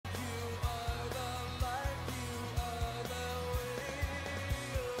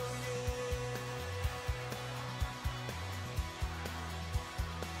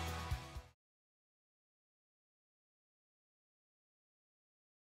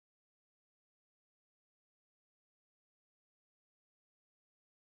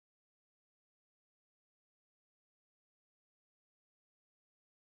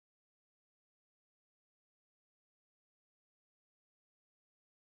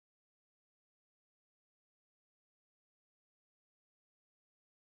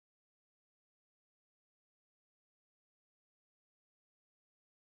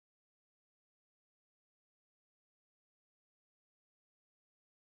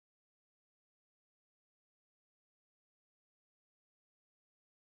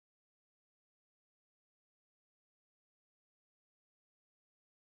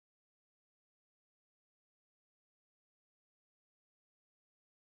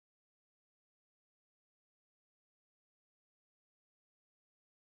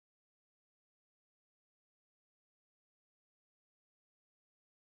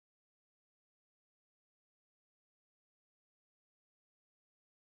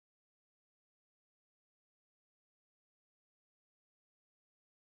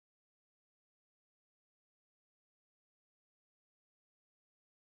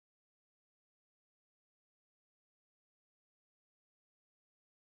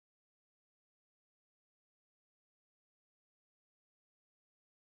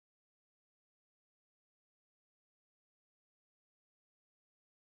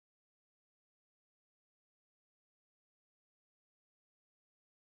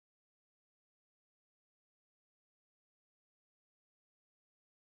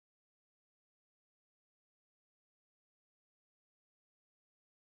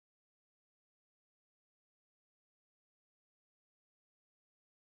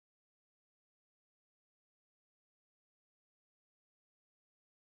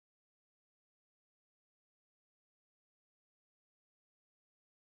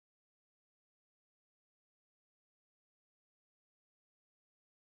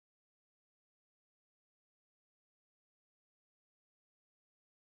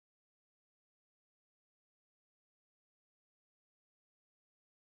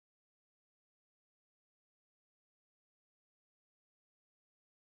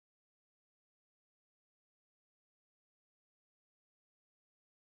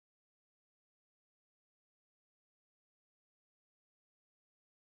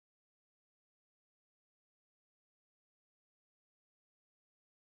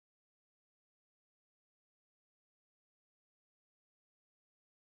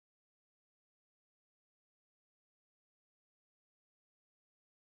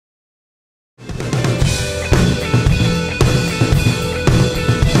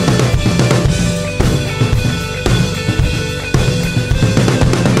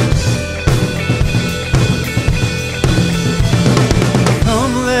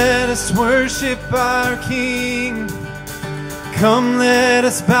our King. Come, let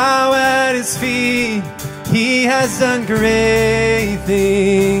us bow at His feet. He has done great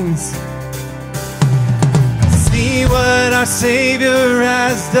things. See what our Savior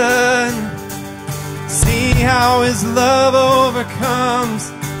has done. See how His love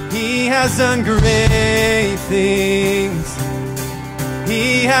overcomes. He has done great things.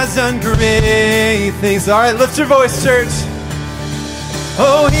 He has done great things. All right, lift your voice, church.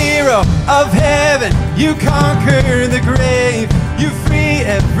 Oh, hero of heaven, you conquer the grave. You free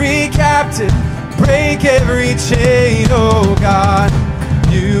every captive, break every chain. Oh, God,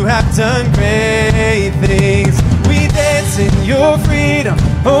 you have done great things. We dance in your freedom,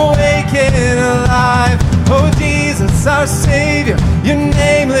 awake and alive. Oh, Jesus, our Savior, your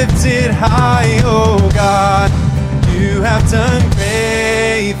name lifted high. Oh, God, you have done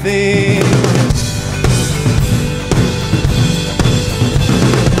great things.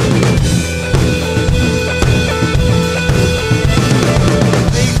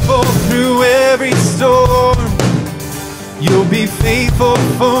 Faithful through every storm, you'll be faithful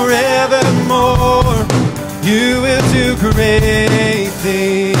forevermore. You will do great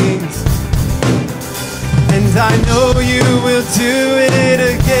things, and I know you will do it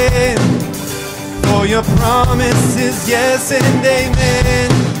again. For your promise is yes and amen.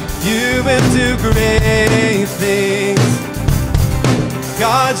 You will do great things.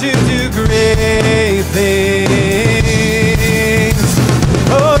 God, you do great things.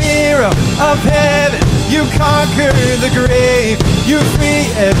 Oh, hero of heaven, you conquer the grave. You free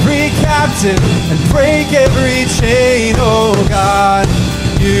every captive and break every chain. Oh, God,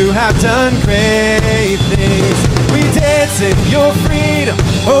 you have done great things. We dance in your freedom,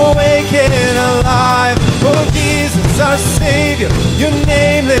 awake and alive. Oh, Jesus, our Savior, your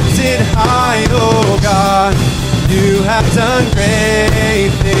name lifted high. Oh, God, you have done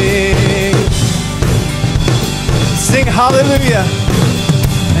great things. Sing hallelujah.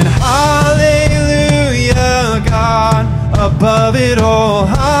 And hallelujah, God, above it all.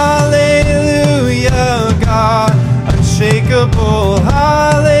 Hallelujah, God, unshakable.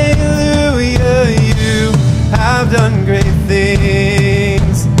 Hallelujah, you have done great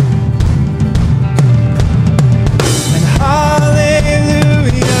things. And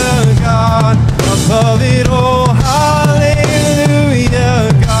hallelujah, God, above it all. Hallelujah,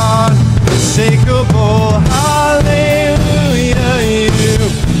 God, unshakable. Hallelujah, you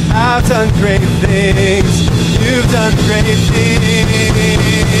have done great things. You've done great things.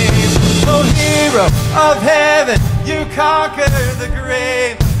 Oh, hero of heaven, you conquer the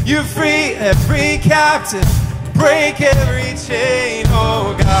grave. You free every captive, break every chain.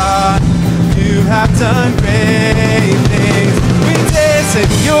 Oh, God, you have done great things. We dance in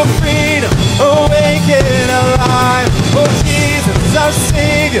your freedom, awake and alive. Oh, Jesus, our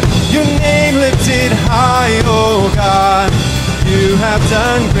Savior, your name lifted high. Oh, God, you have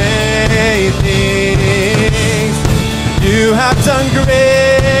done great things. You have done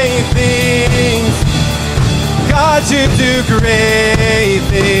great things. God, you do great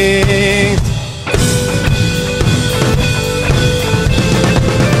things.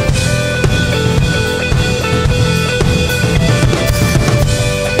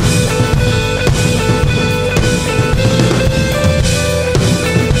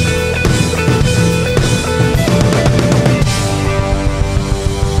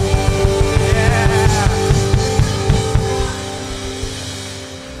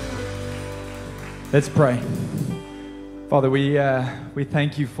 Let's pray. Father, we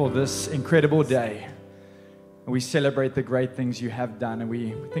thank you for this incredible day. And we celebrate the great things you have done. And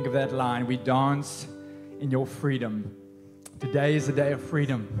we think of that line, we dance in your freedom. Today is a day of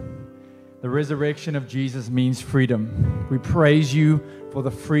freedom. The resurrection of Jesus means freedom. We praise you for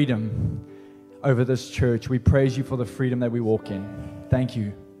the freedom over this church. We praise you for the freedom that we walk in. Thank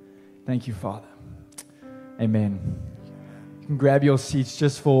you. Thank you, Father. Amen. You can grab your seats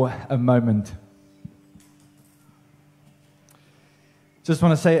just for a moment. Just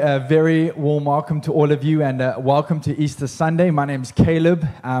want to say a very warm welcome to all of you and welcome to Easter Sunday. My name is Caleb.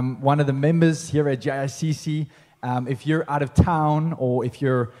 I'm one of the members here at JICC. If you're out of town or if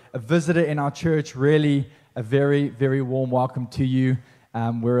you're a visitor in our church, really a very, very warm welcome to you.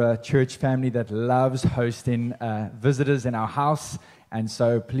 We're a church family that loves hosting visitors in our house, and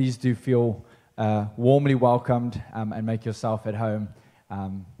so please do feel warmly welcomed and make yourself at home.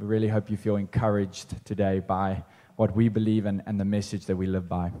 We really hope you feel encouraged today by what we believe and the message that we live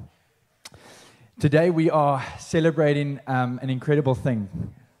by. Today we are celebrating an incredible thing,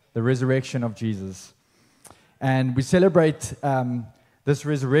 the resurrection of Jesus. And we celebrate this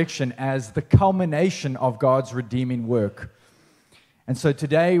resurrection as the culmination of God's redeeming work. And so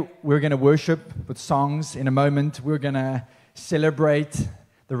today we're going to worship with songs. In a moment, we're going to celebrate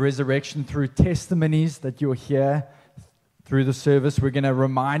the resurrection through testimonies that you'll hear through the service. We're going to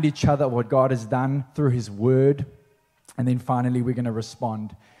remind each other of what God has done through His Word. And then finally, we're going to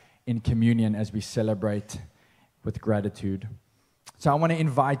respond in communion as we celebrate with gratitude. So I want to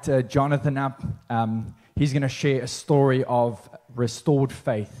invite Jonathan up. He's going to share a story of restored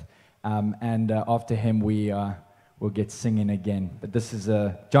faith. And after him, we'll get singing again. But this is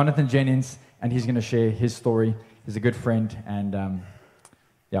Jonathan Jennings, and he's going to share his story. He's a good friend, and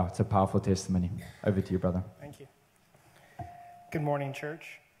it's a powerful testimony. Over to you, brother. Thank you. Good morning,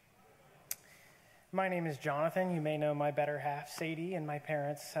 church. My name is Jonathan. You may know my better half, Sadie, and my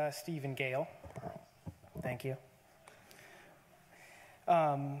parents, Steve and Gail. Thank you.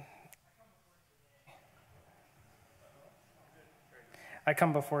 I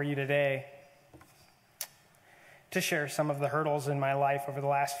come before you today to share some of the hurdles in my life over the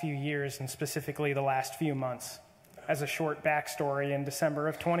last few years, and specifically the last few months. As a short backstory, in December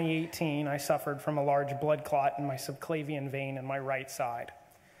of 2018, I suffered from a large blood clot in my subclavian vein in my right side.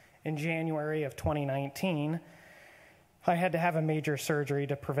 In January of 2019, I had to have a major surgery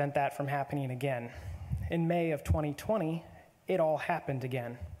to prevent that from happening again. In May of 2020, it all happened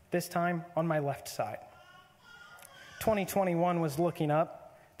again, this time on my left side. 2021 was looking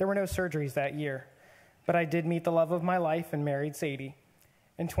up. There were no surgeries that year, but I did meet the love of my life and married Sadie.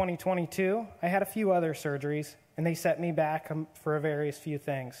 In 2022, I had a few other surgeries, and they set me back for various few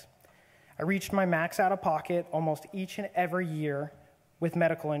things. I reached my max out of pocket almost each and every year with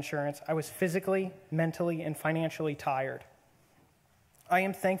medical insurance. I was physically, mentally, and financially tired. I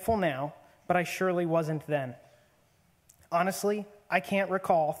am thankful now, but I surely wasn't then. Honestly, I can't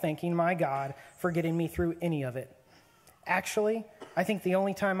recall thanking my God for getting me through any of it. Actually, I think the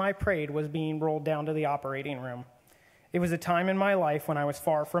only time I prayed was being rolled down to the operating room. It was a time in my life when I was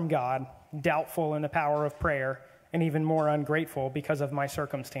far from God, doubtful in the power of prayer, and even more ungrateful because of my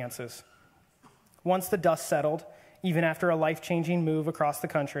circumstances. Once the dust settled, even after a life-changing move across the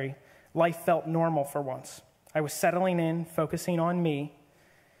country, life felt normal for once. I was settling in, focusing on me.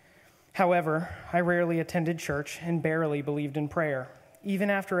 However, I rarely attended church and barely believed in prayer, even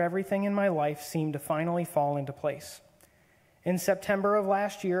after everything in my life seemed to finally fall into place. In September of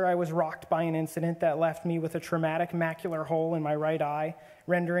last year, I was rocked by an incident that left me with a traumatic macular hole in my right eye,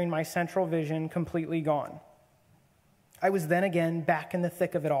 rendering my central vision completely gone. I was then again back in the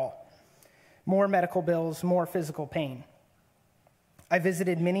thick of it all. More medical bills, more physical pain. I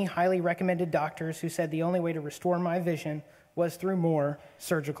visited many highly recommended doctors who said the only way to restore my vision was through more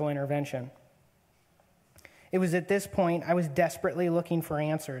surgical intervention. It was at this point I was desperately looking for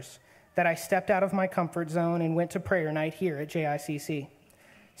answers that I stepped out of my comfort zone and went to prayer night here at JICC,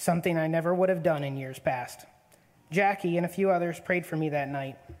 something I never would have done in years past. Jackie and a few others prayed for me that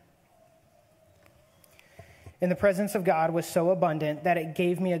night. And the presence of God was so abundant that it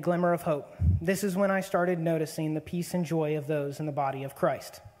gave me a glimmer of hope. This is when I started noticing the peace and joy of those in the body of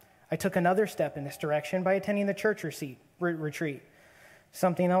Christ. I took another step in this direction by attending the church retreat,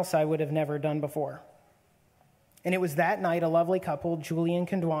 something else I would have never done before. And it was that night a lovely couple, Julie and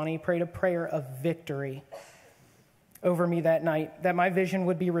Kandwani, prayed a prayer of victory over me that night, that my vision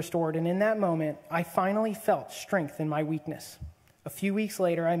would be restored. And in that moment, I finally felt strength in my weakness. A few weeks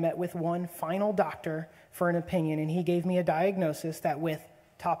later, I met with one final doctor for an opinion, and he gave me a diagnosis that with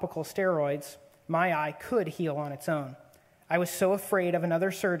topical steroids, my eye could heal on its own. I was so afraid of another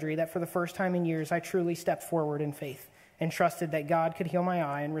surgery that for the first time in years, I truly stepped forward in faith and trusted that God could heal my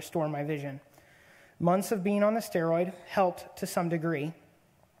eye and restore my vision. Months of being on the steroid helped to some degree,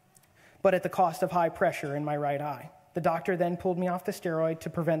 but at the cost of high pressure in my right eye. The doctor then pulled me off the steroid to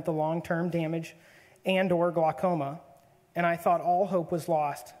prevent the long-term damage and/or glaucoma, and I thought all hope was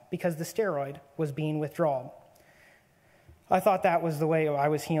lost because the steroid was being withdrawn. I thought that was the way I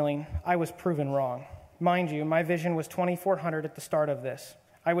was healing. I was proven wrong. Mind you, my vision was 2400 at the start of this.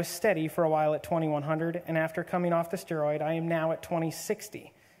 I was steady for a while at 2100, and after coming off the steroid, I am now at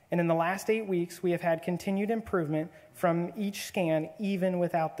 2060. And in the last 8 weeks, we have had continued improvement from each scan, even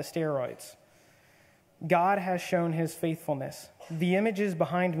without the steroids. God has shown his faithfulness. The images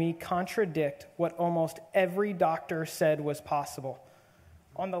behind me contradict what almost every doctor said was possible.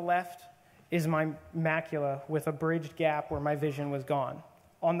 On the left is my macula with a bridged gap where my vision was gone.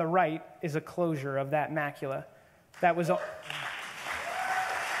 On the right is a closure of that macula. That was all.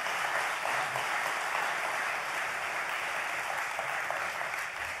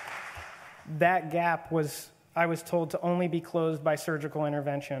 That gap was, I was told, to only be closed by surgical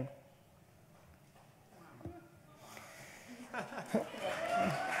intervention.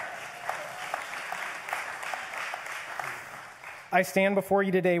 I stand before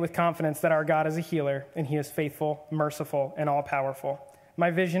you today with confidence that our God is a healer, and he is faithful, merciful, and all-powerful. My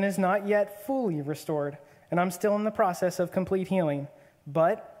vision is not yet fully restored, and I'm still in the process of complete healing.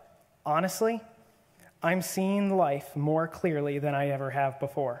 But, honestly, I'm seeing life more clearly than I ever have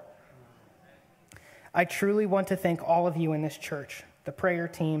before. I truly want to thank all of you in this church, the prayer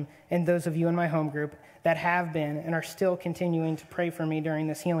team, and those of you in my home group that have been and are still continuing to pray for me during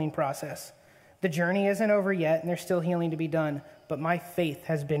this healing process. The journey isn't over yet, and there's still healing to be done, but my faith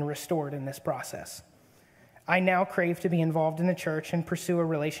has been restored in this process. I now crave to be involved in the church and pursue a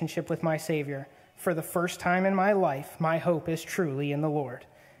relationship with my Savior. For the first time in my life, my hope is truly in the Lord.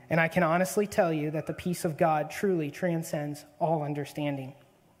 And I can honestly tell you that the peace of God truly transcends all understanding.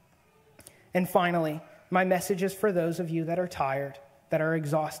 And finally, my message is for those of you that are tired, that are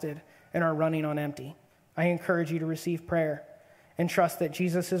exhausted, and are running on empty. I encourage you to receive prayer and trust that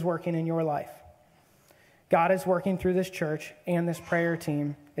Jesus is working in your life. God is working through this church, and this prayer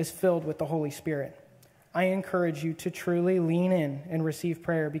team is filled with the Holy Spirit. I encourage you to truly lean in and receive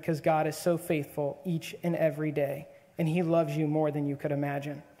prayer because God is so faithful each and every day, and he loves you more than you could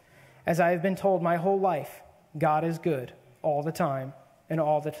imagine. As I have been told my whole life, God is good all the time, and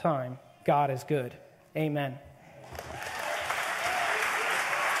all the time, God is good. Amen.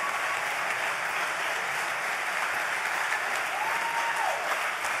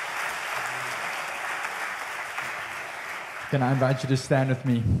 Can I invite you to stand with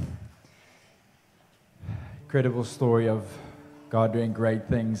me? Incredible story of God doing great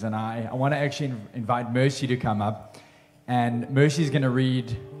things. And I want to actually invite Mercy to come up. And Mercy is going to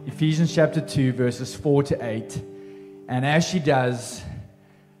read Ephesians chapter 2, verses 4 to 8. And as she does,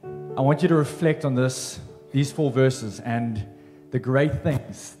 I want you to reflect on these 4 verses and the great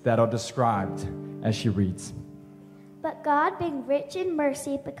things that are described as she reads. But God, being rich in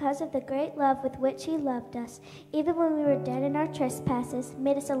mercy because of the great love with which he loved us, even when we were dead in our trespasses,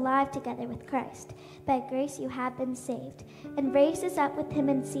 made us alive together with Christ. By grace you have been saved, and raised us up with him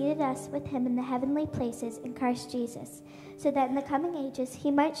and seated us with him in the heavenly places in Christ Jesus, so that in the coming ages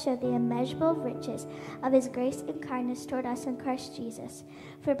he might show the immeasurable riches of his grace and kindness toward us in Christ Jesus.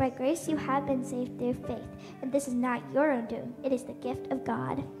 For by grace you have been saved through faith, and this is not your own doing, it is the gift of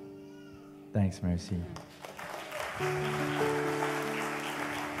God. Thanks, Mercy.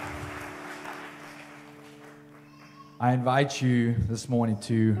 I invite you this morning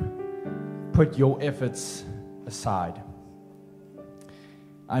to put your efforts aside.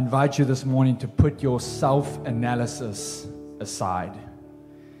 I invite you this morning to put your self-analysis aside.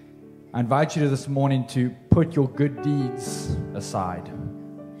 I invite you this morning to put your good deeds aside.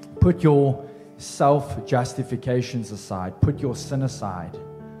 Put your self-justifications aside. Put your sin aside.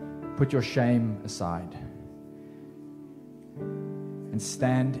 Put your shame aside. And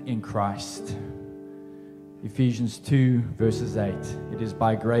stand in Christ. Ephesians 2 verses 8. It is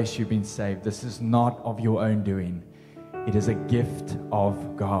by grace you've been saved. This is not of your own doing. It is a gift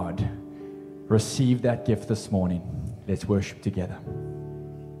of God. Receive that gift this morning. Let's worship together.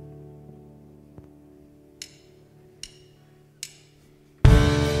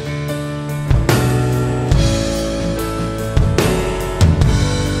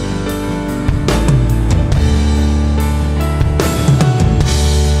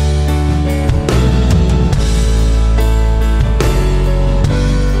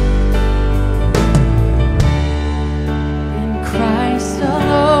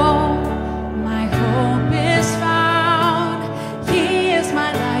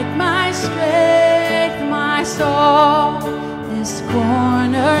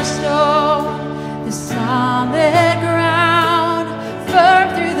 Cornerstone, the solid ground, firm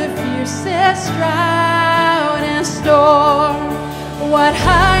through the fiercest drought and storm. What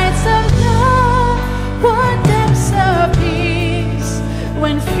heights of love, what depths of peace,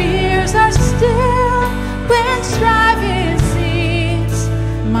 when fears are still, when striving cease.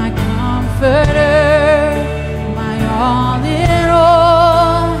 My comforter, my all in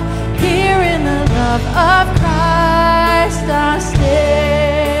all, here in the love of Christ I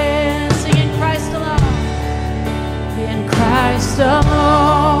stand. Sing in Christ alone. In Christ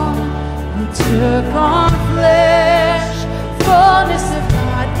alone, who took on flesh, fullness of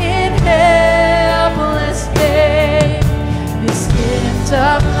God in helpless babe. This gift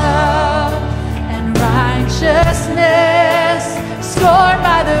of love and righteousness, scorned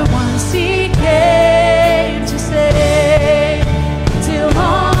by the ones he came to save. Till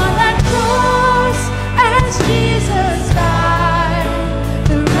on that cross, as Jesus died,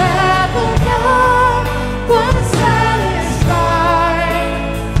 the wrath of God was satisfied.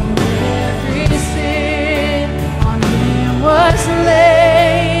 For every sin on him was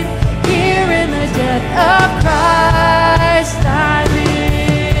laid. Here in the death of Christ I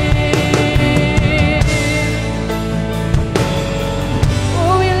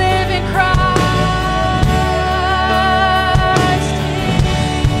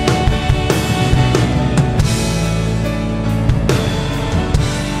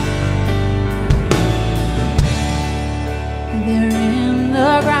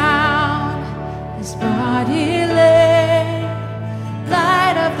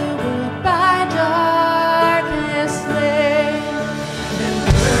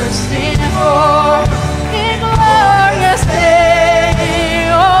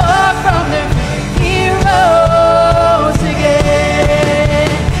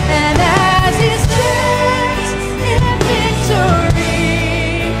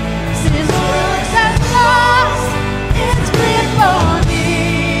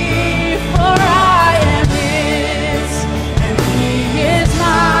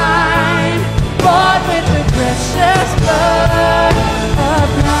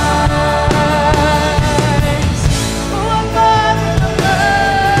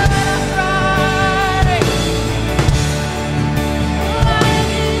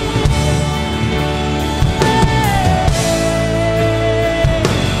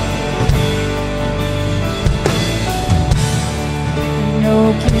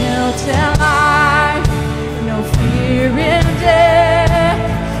no guilt in life, no fear in death.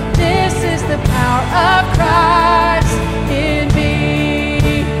 This is the power of Christ in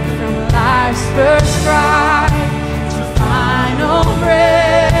me. From life's first cry to final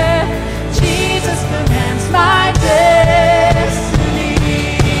breath, Jesus commands my destiny.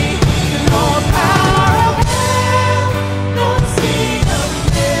 No power of hell, no sin of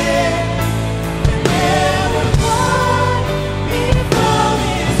death, can ever pluck me from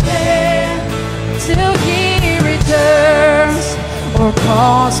his hand till he returns or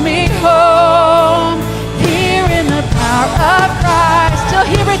calls me home. Here in the power of Christ till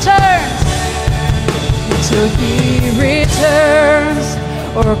he returns. Till he returns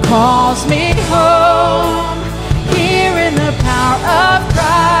or calls me home. Here in the power of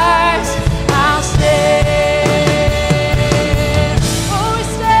Christ, I'll stand. Oh, we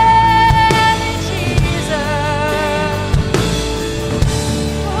stand in Jesus.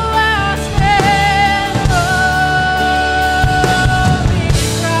 Oh, I'll stand. Oh, in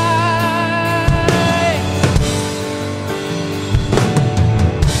Christ.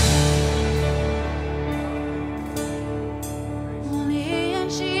 Only in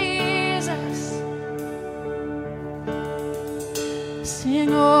Jesus. Sing,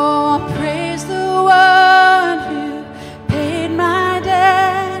 oh, praise the one who paid my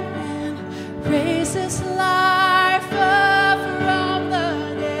debt and raised his life up from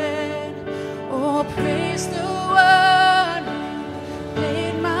the dead. Oh, praise the one who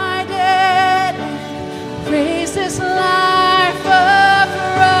paid my debt and raised his life up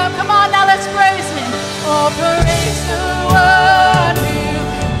from. Come on, now let's praise him. Oh, praise the one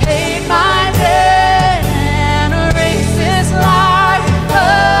who paid my debt and raised his life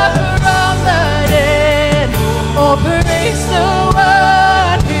up from the dead. Oh, praise the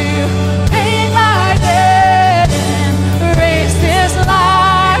one who paid my debt and raised his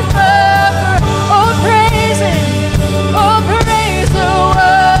life up from. Oh, praise him. Oh, praise the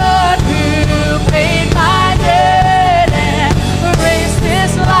one who paid my debt and raised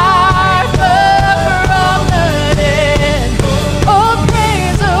his life up from the dead. Oh,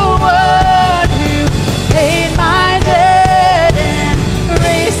 praise the one who paid my debt and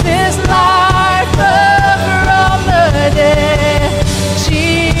raised his life up from the dead.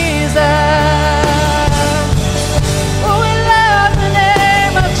 Jesus. Oh, we love the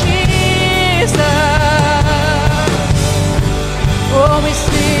name of Jesus. Oh, we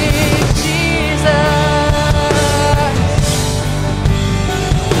sing Jesus.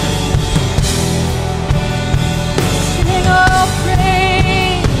 Sing, oh,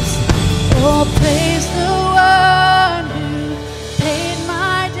 praise the one who paid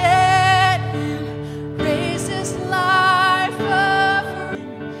my debt and raised his life up for me.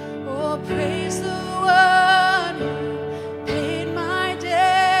 Oh, praise the one who paid my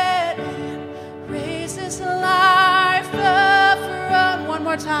debt and raised his life up from. One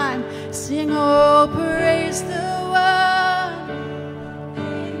more time. Sing, oh, praise the one who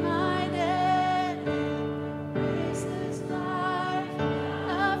paid my debt and raised his life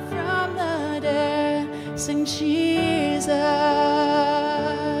up from the dead. Sing Jesus.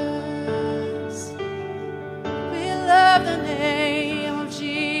 We love the name of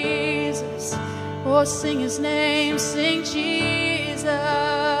Jesus. Oh, sing his name, sing Jesus.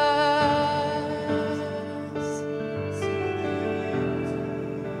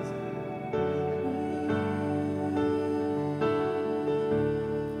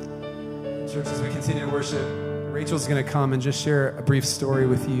 Church, as we continue to worship, Rachel's going to come and just share a brief story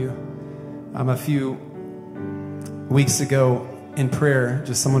with you. A few weeks ago in prayer,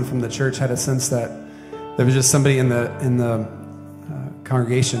 just someone from the church had a sense that there was just somebody in the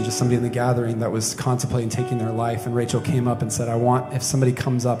congregation, just somebody in the gathering that was contemplating taking their life. And Rachel came up and said, if somebody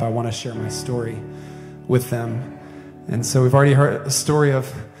comes up, I want to share my story with them. And so we've already heard a story of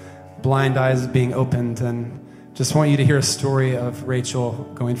blind eyes being opened, and just want you to hear a story of Rachel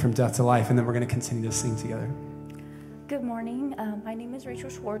going from death to life, and then we're going to continue to sing together. Good morning. My name is Rachel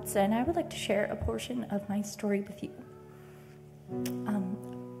Schwartz, and I would like to share a portion of my story with you.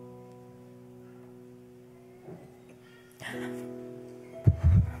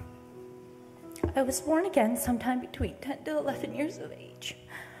 I was born again sometime between 10 to 11 years of age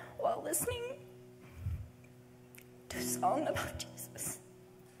while listening to a song about Jesus.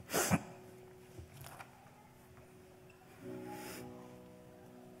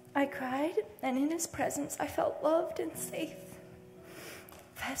 I cried, and in his presence I felt loved and safe.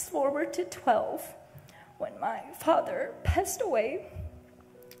 Fast forward to 12, when my father passed away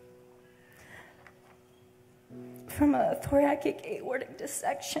from a thoracic aortic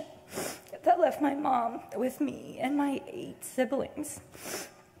dissection that left my mom with me and my 8 siblings.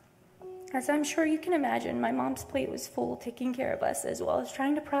 As I'm sure you can imagine, my mom's plate was full taking care of us as well as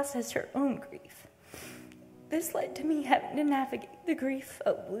trying to process her own grief. This led to me having to navigate the grief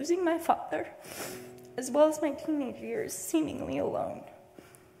of losing my father, as well as my teenage years seemingly alone.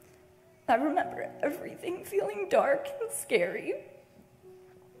 I remember everything feeling dark and scary.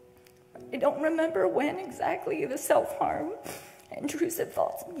 I don't remember when exactly the self-harm and intrusive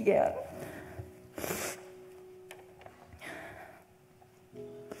thoughts began.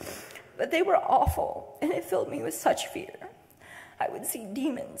 But they were awful, and it filled me with such fear. I would see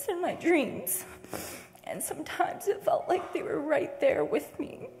demons in my dreams, and sometimes it felt like they were right there with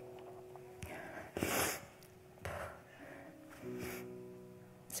me.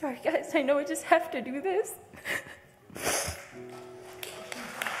 Sorry, guys, I know I just have to do this.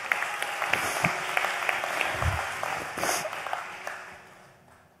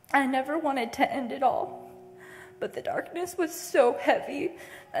 I never wanted to end it all, but the darkness was so heavy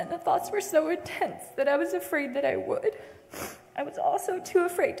and the thoughts were so intense that I was afraid that I would. I was also too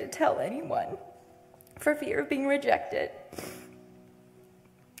afraid to tell anyone for fear of being rejected.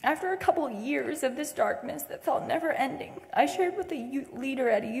 After a couple years of this darkness that felt never ending, I shared with a youth leader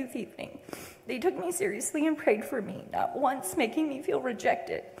at a youth evening. They took me seriously and prayed for me, not once making me feel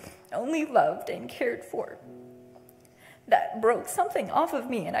rejected, only loved and cared for. That broke something off of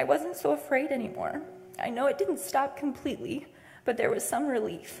me, and I wasn't so afraid anymore. I know it didn't stop completely, but there was some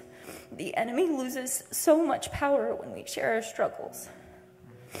relief. The enemy loses so much power when we share our struggles.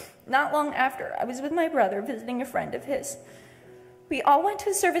 Not long after, I was with my brother visiting a friend of his. We all went to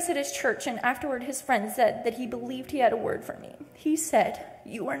a service at his church, and afterward his friend said that he believed he had a word for me. He said,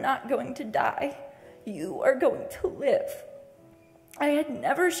 "You are not going to die. You are going to live." I had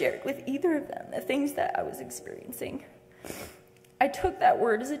never shared with either of them the things that I was experiencing. I took that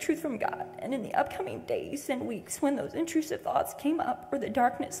word as a truth from God, and in the upcoming days and weeks when those intrusive thoughts came up or the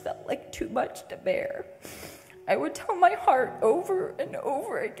darkness felt like too much to bear, I would tell my heart over and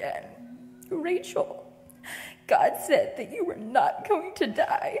over again, "Rachel, God said that you were not going to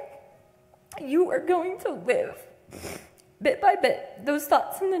die. You are going to live." Bit by bit, those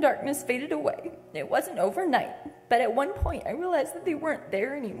thoughts in the darkness faded away. It wasn't overnight, but at one point I realized that they weren't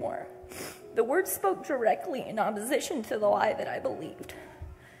there anymore. The words spoke directly in opposition to the lie that I believed,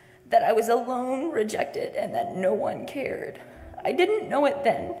 that I was alone, rejected, and that no one cared. I didn't know it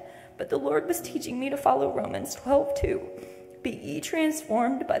then, but the Lord was teaching me to follow Romans 12:2. "Be ye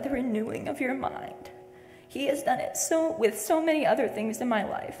transformed by the renewing of your mind." He has done it with so many other things in my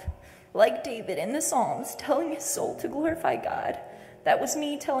life. Like David in the Psalms, telling his soul to glorify God. That was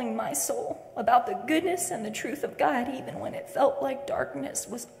me telling my soul about the goodness and the truth of God, even when it felt like darkness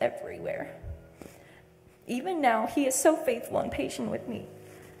was everywhere. Even now, he is so faithful and patient with me,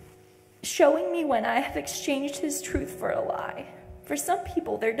 showing me when I have exchanged his truth for a lie. For some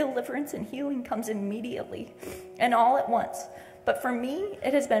people, their deliverance and healing comes immediately and all at once. But for me,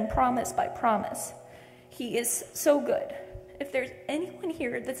 it has been promise by promise. He is so good. If there's anyone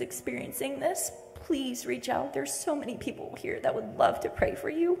here that's experiencing this, please reach out. There's so many people here that would love to pray for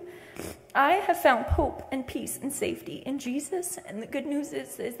you. I have found hope and peace and safety in Jesus, and the good news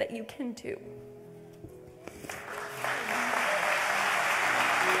is that you can too.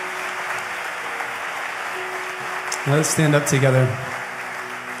 Let's stand up together.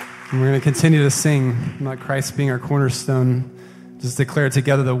 And we're going to continue to sing about Christ being our cornerstone. Just declare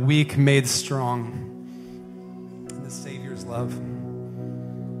together the weak made strong in the Savior's love.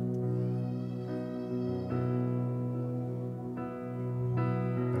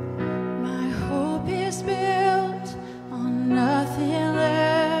 My hope is built on nothing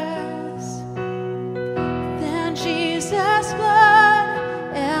less than Jesus' blood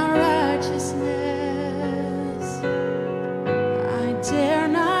and righteousness. I dare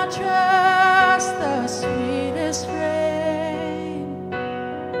not trust the sweetest frame,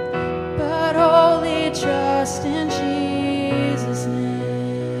 but wholly trust in Jesus'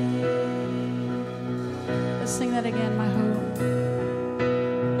 name. Let's sing that again, my hope.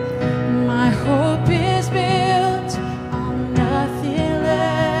 My hope is built on nothing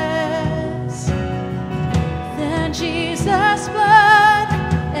less than Jesus' blood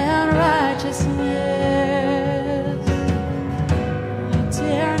and righteousness. I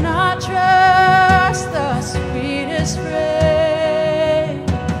dare not trust the sweetest frame,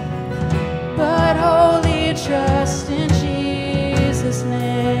 but wholly trust in Jesus'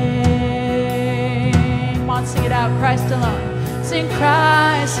 name. Come on, sing it out, Christ alone. Sing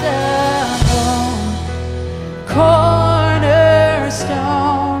Christ alone,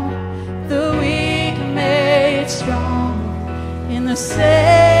 cornerstone, the weak made strong in the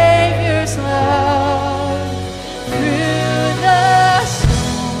Savior's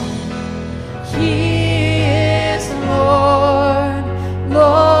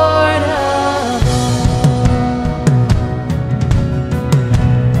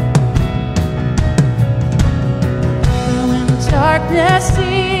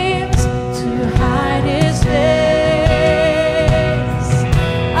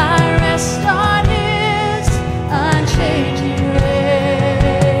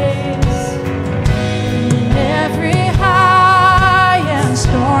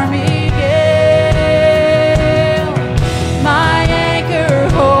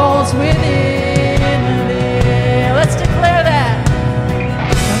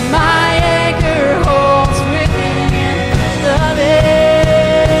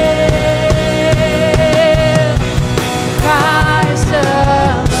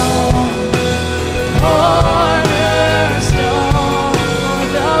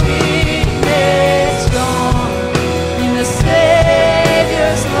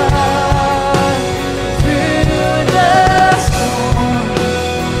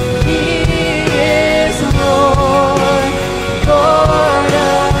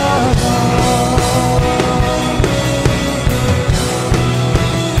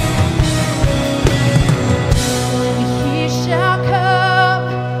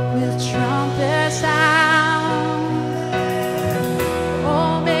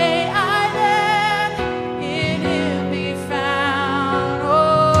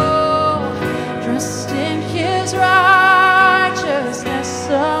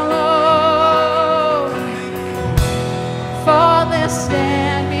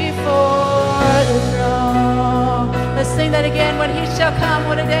shall come,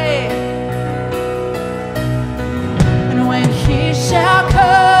 what a day. And when he shall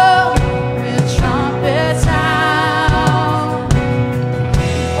come with trumpets sound,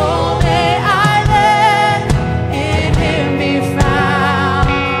 oh, may I then in him be found.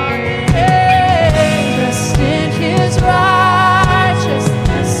 Yeah. Rest in his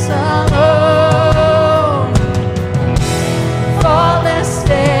righteousness alone, faultless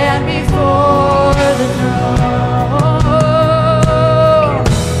stand before the throne.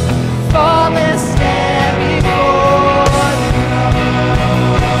 Faultless stand before the throne.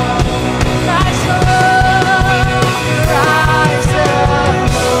 Christ alone, Christ alone,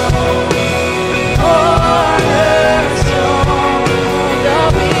 cornerstone, the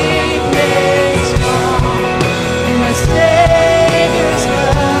weak made strong, in the Savior's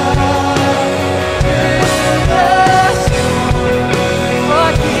love, through the storm, for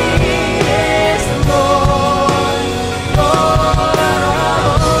he is the Lord, Lord of all.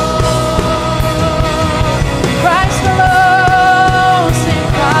 Christ alone, sing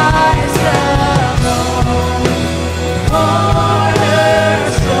Christ alone, cornerstone,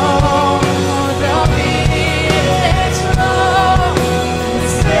 the weak made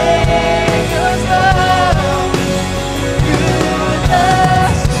strong, the Savior's love, through the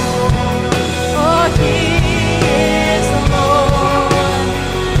storm, for he is the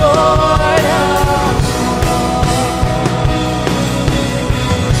Lord, Lord of all.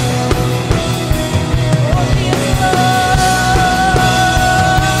 Oh, he is Lord.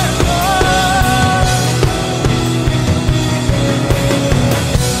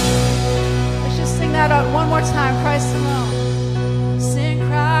 Let's just sing that out one more time. Christ alone. Sing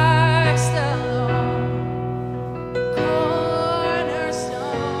Christ alone.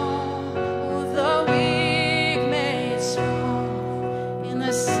 Cornerstone, the weak made strong, in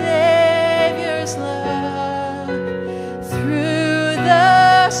the Savior's love, through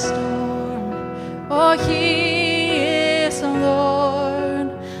the storm. Oh, he is the Lord,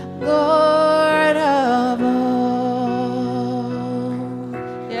 Lord of all.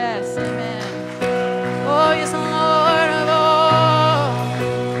 Yes, amen. Oh, he's the Lord of all.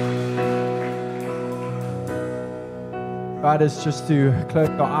 Right, it's just to close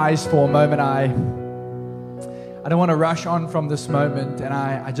your eyes for a moment. I don't want to rush on from this moment, and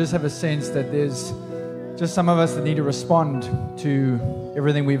I just have a sense that there's just some of us that need to respond to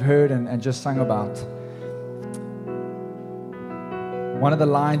everything we've heard and just sung about. One of the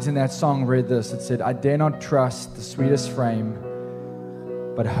lines in that song read this. It said, I dare not trust the sweetest frame,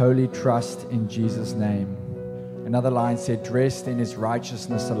 but wholly trust in Jesus' name. Another line said, dressed in his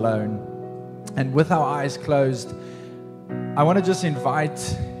righteousness alone. And with our eyes closed, I want to just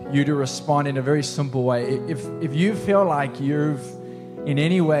invite you to respond in a very simple way. If you feel like you've in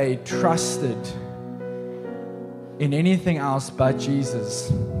any way trusted in anything else but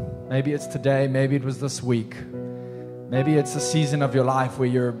Jesus, maybe it's today, maybe it was this week, maybe it's a season of your life where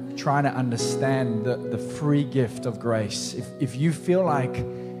you're trying to understand the free gift of grace. If you feel like,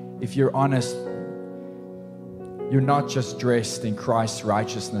 if you're honest, you're not just dressed in Christ's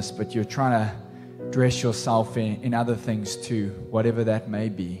righteousness, but you're trying to dress yourself in other things too, whatever that may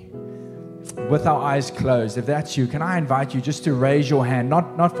be. With our eyes closed, if that's you, can I invite you just to raise your hand,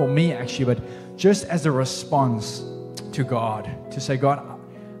 not for me actually, but just as a response to God, to say, God,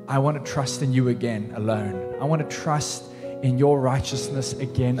 I want to trust in you again alone. I want to trust in your righteousness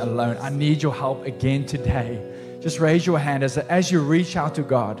again alone. I need your help again today. Just raise your hand as you reach out to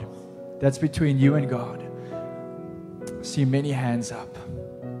God. That's between you and God. I see many hands up.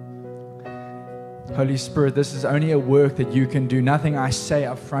 Holy Spirit, this is only a work that you can do. Nothing I say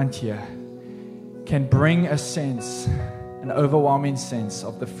up front here can bring a sense, an overwhelming sense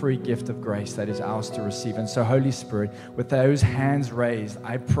of the free gift of grace that is ours to receive. And so, Holy Spirit, with those hands raised,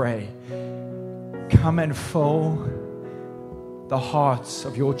 I pray, come and fill the hearts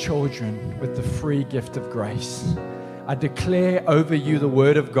of your children with the free gift of grace. I declare over you the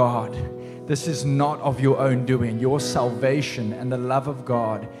word of God. This is not of your own doing. Your salvation and the love of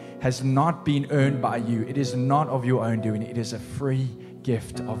God has not been earned by you. It is not of your own doing. It is a free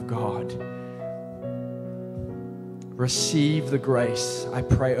gift of God. Receive the grace, I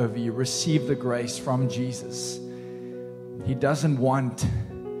pray over you. Receive the grace from Jesus. He doesn't want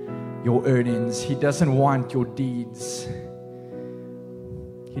your earnings. He doesn't want your deeds.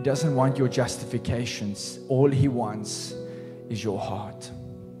 He doesn't want your justifications. All he wants is your heart.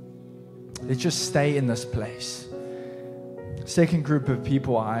 Let's just stay in this place. Second group of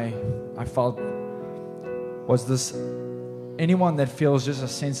people I felt was this, anyone that feels just a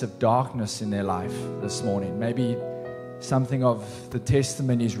sense of darkness in their life this morning. Maybe something of the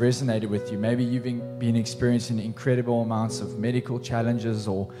testimonies resonated with you. Maybe you've been experiencing incredible amounts of medical challenges,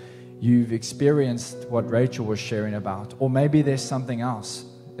 or you've experienced what Rachel was sharing about. Or maybe there's something else,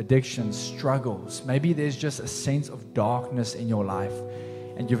 addiction, struggles. Maybe there's just a sense of darkness in your life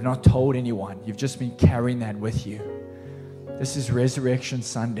and you've not told anyone. You've just been carrying that with you. This is Resurrection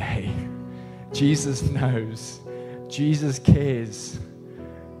Sunday. Jesus knows. Jesus cares.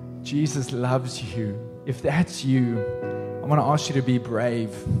 Jesus loves you. If that's you, I want to ask you to be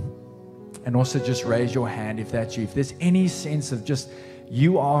brave and also just raise your hand if that's you. If there's any sense of just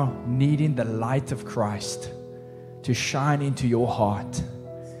you are needing the light of Christ to shine into your heart,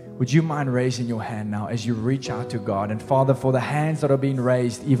 would you mind raising your hand now as you reach out to God? And Father, for the hands that are being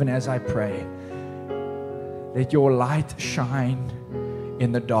raised, even as I pray, let your light shine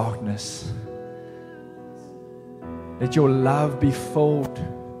in the darkness. Let your love be filled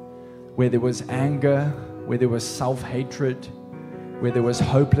where there was anger, where there was self-hatred, where there was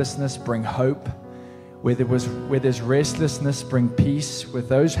hopelessness, bring hope. Where there's restlessness, bring peace. With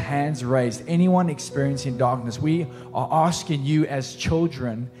those hands raised, anyone experiencing darkness, we are asking you as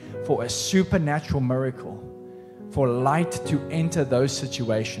children for a supernatural miracle, for light to enter those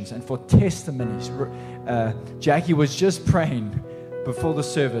situations, and for testimonies. Jackie was just praying before the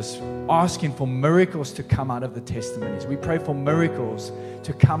service, asking for miracles to come out of the testimonies. We pray for miracles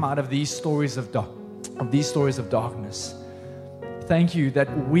to come out of these stories of darkness. Thank you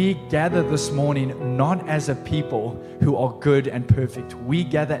that we gather this morning not as a people who are good and perfect. We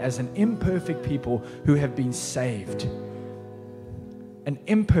gather as an imperfect people who have been saved, an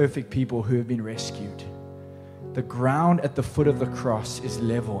imperfect people who have been rescued. The ground at the foot of the cross is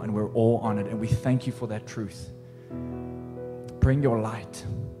level and we're all on it, and we thank you for that truth. Bring your light.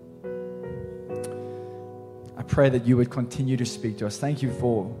 I pray that you would continue to speak to us. Thank you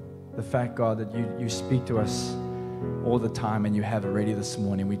for the fact, God, that you speak to us all the time, and you have already this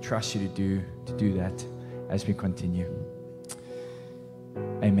morning. We trust you to do that as we continue.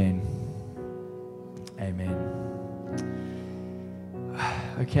 Amen. Amen.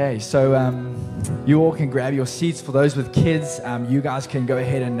 Okay, so you all can grab your seats. For those with kids, you guys can go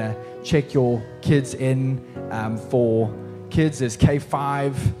ahead and check your kids in. For kids, there's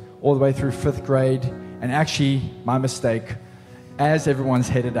K5 all the way through 5th grade. And actually, my mistake, as everyone's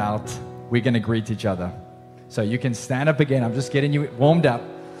headed out, we're going to greet each other. So you can stand up again. I'm just getting you warmed up.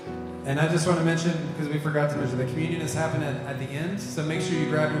 And I just want to mention, because we forgot to mention, the communion is happening at the end. So make sure you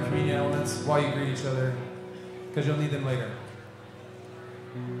grab your communion elements while you greet each other, because you'll need them later.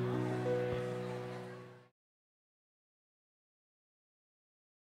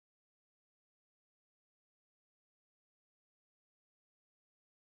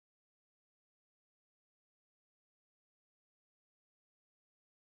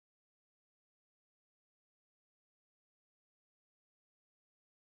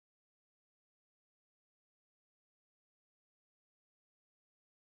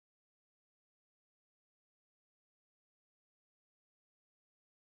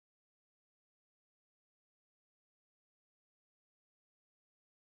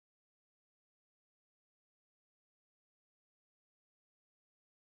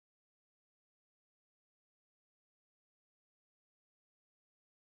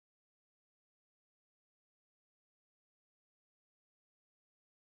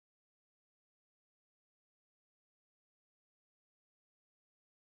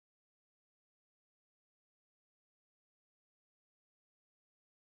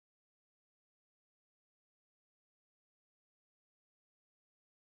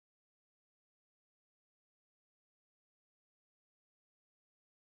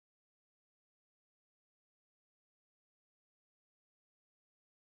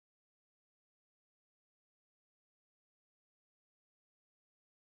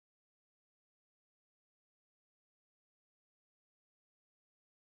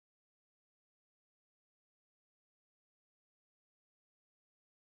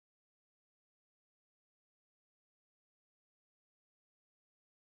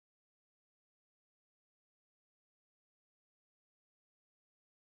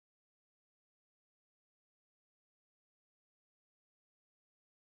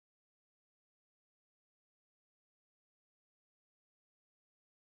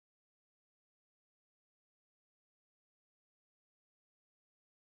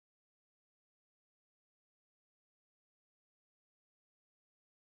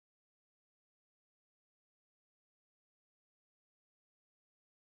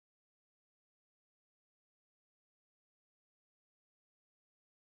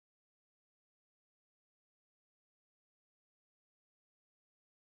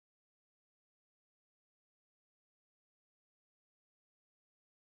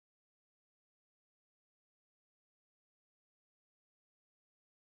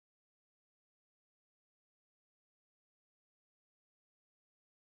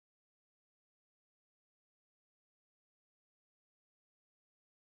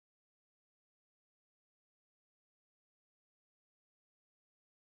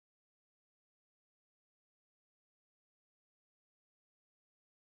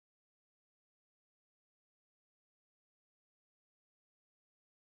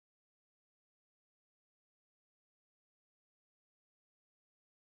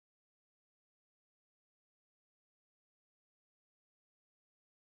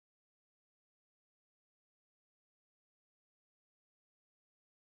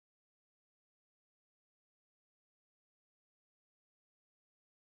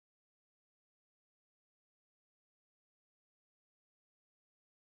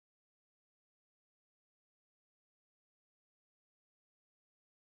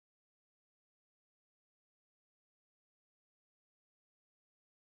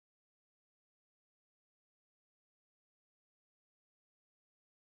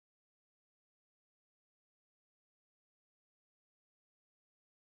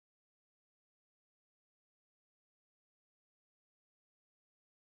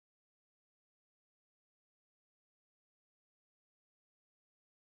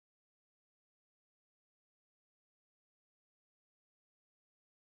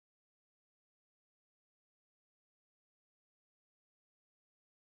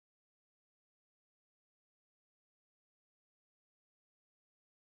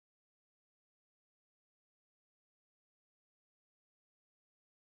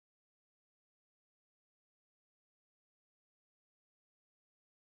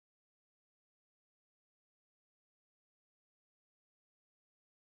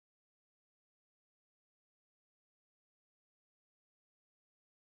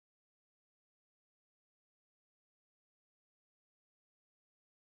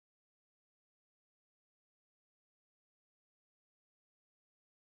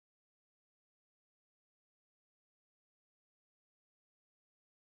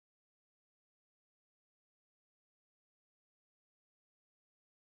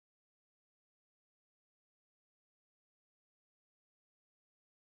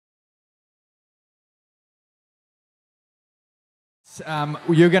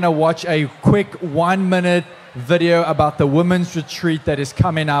 You're going to watch a quick 1-minute video about the women's retreat that is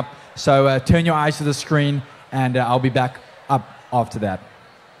coming up. So turn your eyes to the screen, and I'll be back up after that.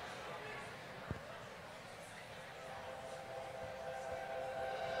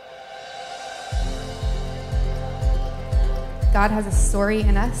 God has a story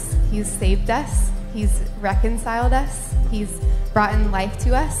in us. He's saved us. He's reconciled us. He's brought in life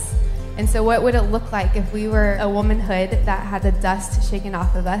to us. And so what would it look like if we were a womanhood that had the dust shaken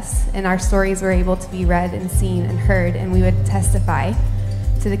off of us and our stories were able to be read and seen and heard, and we would testify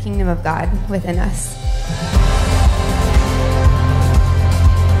to the kingdom of God within us?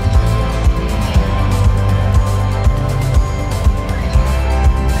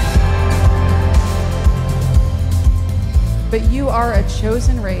 But you are a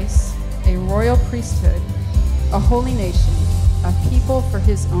chosen race, a royal priesthood, a holy nation, a people for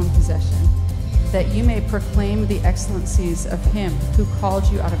his own possession, that you may proclaim the excellencies of him who called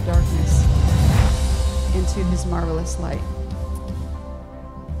you out of darkness into his marvelous light.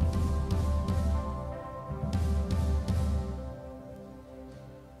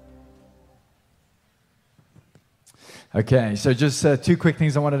 Okay, so just two quick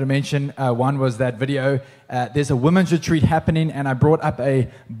things I wanted to mention. One was that video. There's a women's retreat happening, and I brought up a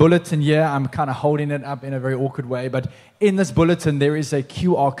bulletin here. I'm kind of holding it up in a very awkward way, but in this bulletin, there is a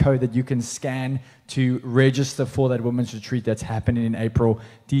QR code that you can scan to register for that women's retreat that's happening in April.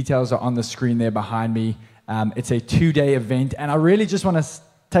 Details are on the screen there behind me. It's a 2-day event, and I really just want to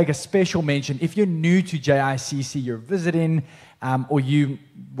take a special mention. If you're new to JICC, you're visiting, or you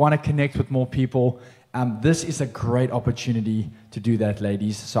want to connect with more people, this is a great opportunity to do that,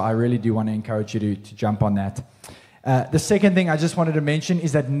 ladies. So I really do want to encourage you to jump on that. The second thing I just wanted to mention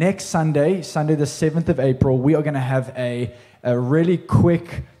is that next Sunday, Sunday the 7th of April, we are going to have a really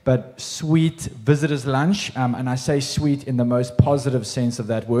quick but sweet visitors lunch. And I say sweet in the most positive sense of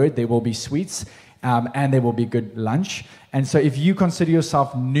that word. There will be sweets and there will be good lunch. And so if you consider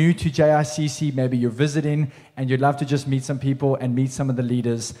yourself new to JICC, maybe you're visiting and you'd love to just meet some people and meet some of the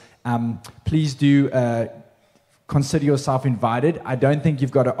leaders, please do consider yourself invited. I don't think you've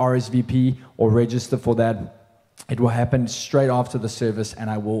got to RSVP or register for that. It will happen straight after the service, and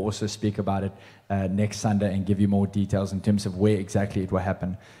I will also speak about it next Sunday and give you more details in terms of where exactly it will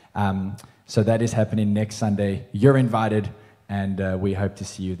happen. So that is happening next Sunday. You're invited, and we hope to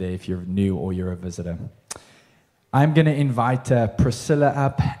see you there if you're new or you're a visitor. I'm going to invite Priscilla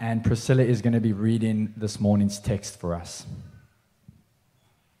up, and Priscilla is going to be reading this morning's text for us.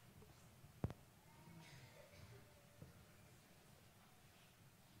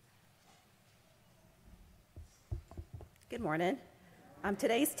 Good morning.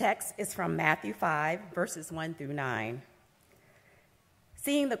 Today's text is from Matthew 5, verses 1 through 9.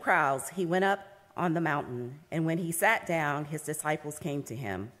 Seeing the crowds, he went up on the mountain, and when he sat down, his disciples came to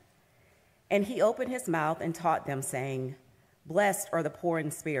him. And he opened his mouth and taught them, saying, "Blessed are the poor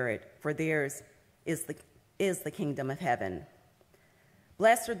in spirit, for theirs is the kingdom of heaven.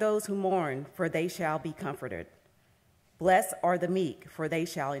 Blessed are those who mourn, for they shall be comforted. Blessed are the meek, for they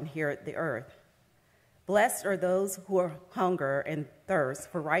shall inherit the earth. Blessed are those who hunger and thirst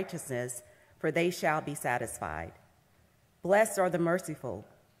for righteousness, for they shall be satisfied. Blessed are the merciful,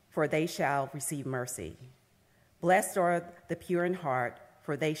 for they shall receive mercy. Blessed are the pure in heart,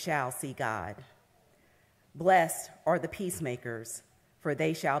 for they shall see God. Blessed are the peacemakers, for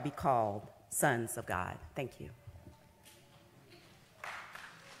they shall be called sons of God." Thank you.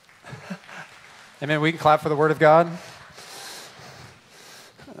 Amen. We can clap for the word of God.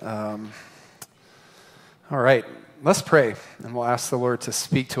 All right, let's pray, and we'll ask the Lord to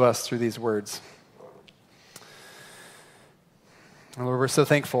speak to us through these words. And Lord, we're so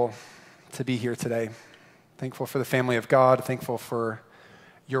thankful to be here today. Thankful for the family of God. Thankful for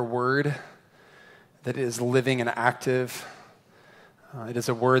your word, that it is living and active. It is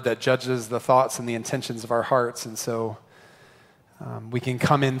a word that judges the thoughts and the intentions of our hearts. And so we can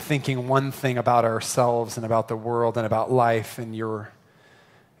come in thinking one thing about ourselves and about the world and about life, and your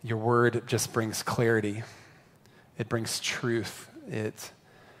word just brings clarity. It brings truth. It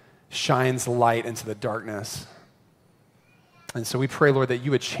shines light into the darkness. And so we pray, Lord, that you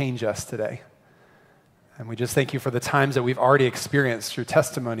would change us today. And we just thank you for the times that we've already experienced through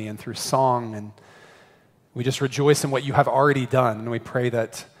testimony and through song. And we just rejoice in what you have already done. And we pray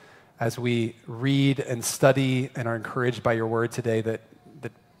that as we read and study and are encouraged by your word today, that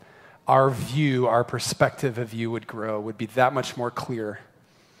our view, our perspective of you would grow, would be that much more clear.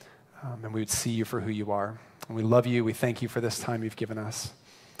 And we would see you for who you are. And we love you. We thank you for this time you've given us.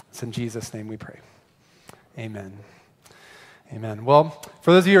 It's in Jesus' name we pray. Amen. Amen. Well,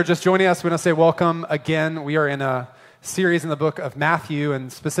 for those of you who are just joining us, we want to say welcome again. We are in a series in the book of Matthew,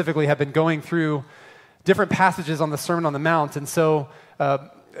 and specifically have been going through different passages on the Sermon on the Mount. And so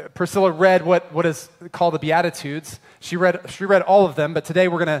Priscilla read what is called the Beatitudes. She read all of them, but today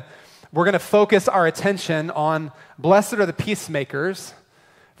we're gonna focus our attention on blessed are the peacemakers,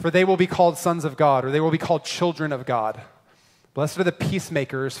 for they will be called sons of God, or they will be called children of God. Blessed are the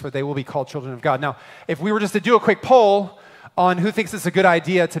peacemakers, for they will be called children of God. Now, if we were just to do a quick poll on who thinks it's a good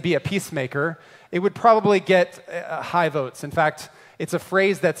idea to be a peacemaker, it would probably get high votes. In fact, it's a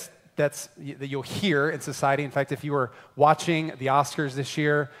phrase that you'll hear in society. In fact, if you were watching the Oscars this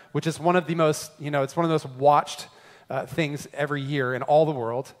year, which is one of the most, it's one of the most watched things every year in all the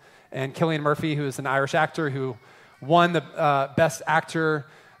world, and Cillian Murphy, who is an Irish actor who won the Best Actor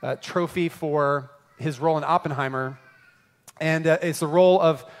trophy for his role in Oppenheimer, and it's the role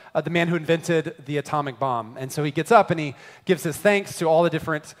of the man who invented the atomic bomb. And so he gets up and he gives his thanks to all the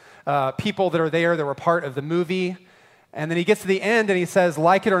different people that are there that were part of the movie. And then he gets to the end and he says,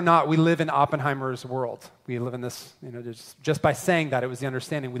 like it or not, we live in Oppenheimer's world. We live in this, just by saying that, it was the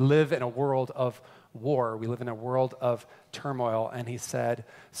understanding. We live in a world of war. We live in a world of turmoil. And he said,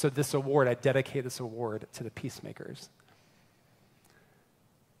 so this award, I dedicate this award to the peacemakers.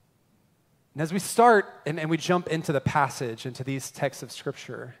 And as we start and we jump into the passage, into these texts of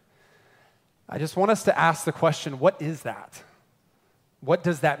Scripture, I just want us to ask the question, what is that? What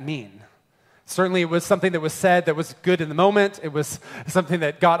does that mean? Certainly it was something that was said that was good in the moment. It was something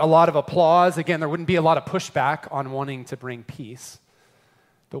that got a lot of applause. Again, there wouldn't be a lot of pushback on wanting to bring peace.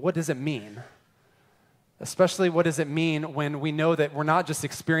 But what does it mean? Especially what does it mean when we know that we're not just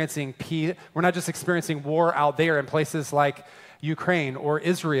experiencing peace, we're not just experiencing war out there in places like Ukraine or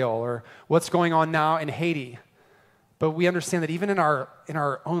Israel or what's going on now in Haiti. But we understand that even in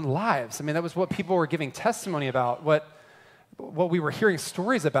our own lives, that was what people were giving testimony about. What we were hearing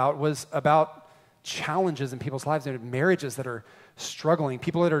stories about was about challenges in people's lives, marriages that are struggling,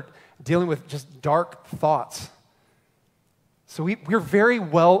 people that are dealing with just dark thoughts. So we're very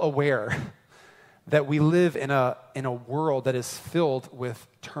well aware that we live in a world that is filled with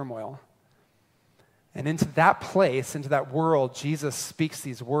turmoil. And into that place, into that world, Jesus speaks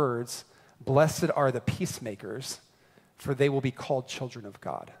these words, blessed are the peacemakers, for they will be called children of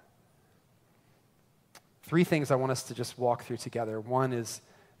God. 3 things I want us to just walk through together. One is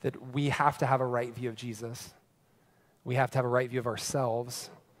that we have to have a right view of Jesus. We have to have a right view of ourselves.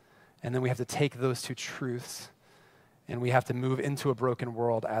 And then we have to take those 2 truths and we have to move into a broken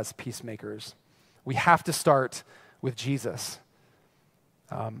world as peacemakers. We have to start with Jesus.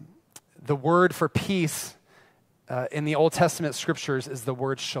 The word for peace in the Old Testament scriptures is the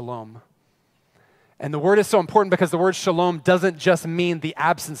word shalom. And the word is so important because the word shalom doesn't just mean the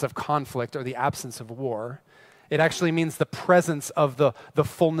absence of conflict or the absence of war. It actually means the presence of the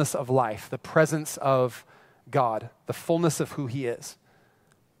fullness of life, the presence of God, the fullness of who he is.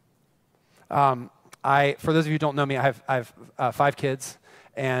 For those of you who don't know me, I have 5 kids,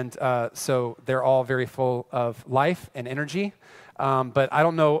 and so they're all very full of life and energy. But I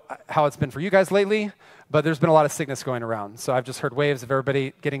don't know how it's been for you guys lately, but there's been a lot of sickness going around. So I've just heard waves of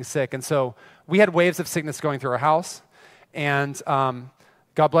everybody getting sick. And so we had waves of sickness going through our house. And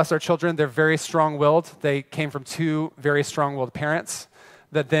God bless our children. They're very strong-willed. They came from 2 very strong-willed parents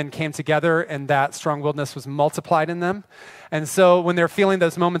that then came together, and that strong-willedness was multiplied in them. And so when they're feeling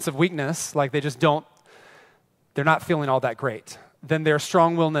those moments of weakness, like they're not feeling all that great, then their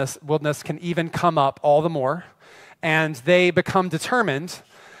strong-willedness can even come up all the more. And they become determined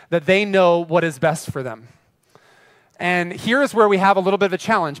that they know what is best for them. And here is where we have a little bit of a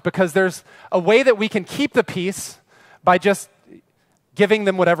challenge, because there's a way that we can keep the peace by just giving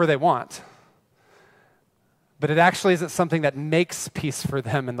them whatever they want. But it actually isn't something that makes peace for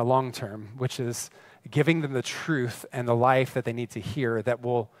them in the long term, which is giving them the truth and the life that they need to hear that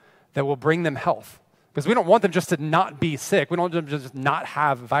will bring them health. Because we don't want them just to not be sick. We don't want them to just not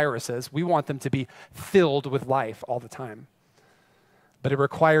have viruses. We want them to be filled with life all the time. But it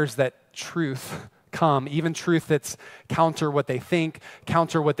requires that truth come, even truth that's counter what they think,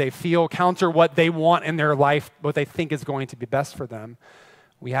 counter what they feel, counter what they want in their life, what they think is going to be best for them.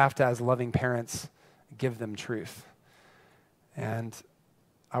 We have to, as loving parents, give them truth. And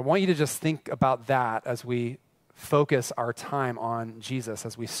I want you to just think about that as we focus our time on Jesus,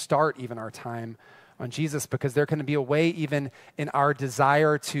 as we start even our time on Jesus, because there can be a way even in our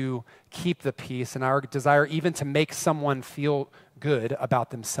desire to keep the peace and our desire even to make someone feel good about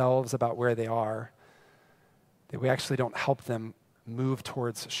themselves, about where they are, that we actually don't help them move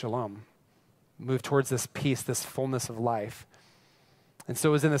towards shalom, move towards this peace, this fullness of life. And so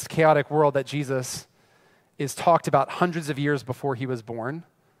it was in this chaotic world that Jesus is talked about hundreds of years before he was born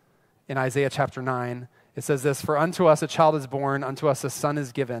in Isaiah chapter 9 It says this, "For unto us a child is born, unto us a son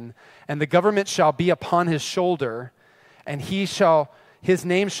is given, and the government shall be upon his shoulder, and his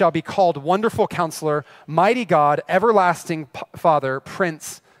name shall be called Wonderful Counselor, Mighty God, Everlasting Father,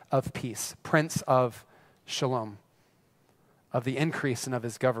 Prince of Peace," Prince of Shalom. Of the increase and of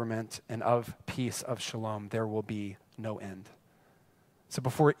his government and of peace of shalom, there will be no end. So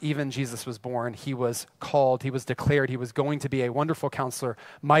before even Jesus was born, he was called, he was declared, he was going to be a wonderful counselor,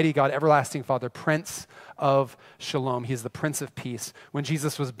 mighty God, everlasting Father, Prince of Shalom. He's the Prince of Peace. When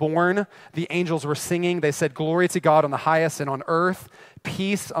Jesus was born, the angels were singing. They said, "Glory to God on the highest, and on earth,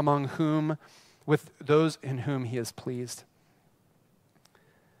 peace with those in whom he is pleased."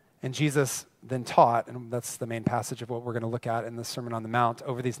 And Jesus then taught, and that's the main passage of what we're going to look at in the Sermon on the Mount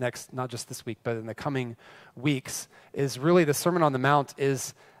over these next, not just this week, but in the coming weeks, is really the Sermon on the Mount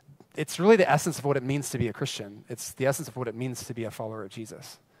it's really the essence of what it means to be a Christian. It's the essence of what it means to be a follower of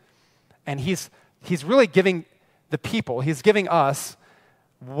Jesus. And he's really giving the people, he's giving us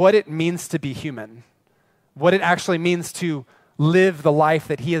what it means to be human, what it actually means to live the life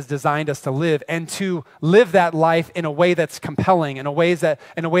that he has designed us to live, and to live that life in a way that's compelling, in a way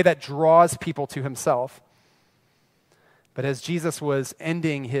that draws people to himself. But as Jesus was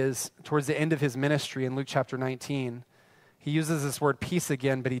towards the end of his ministry in Luke chapter 19, he uses this word peace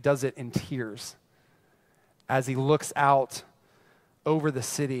again, but he does it in tears. As he looks out over the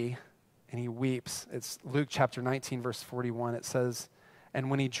city and he weeps. It's Luke chapter 19, verse 41. It says,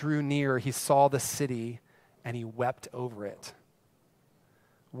 "And when he drew near, he saw the city and he wept over it.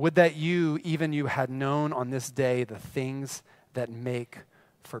 Would that you, even you, had known on this day the things that make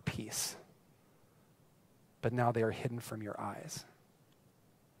for peace. But now they are hidden from your eyes."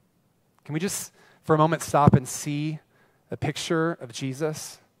 Can we just, for a moment, stop and see a picture of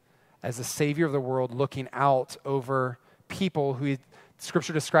Jesus as the Savior of the world looking out over people who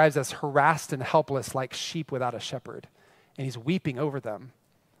Scripture describes as harassed and helpless like sheep without a shepherd. And he's weeping over them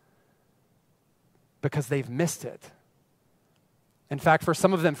because they've missed it. In fact, for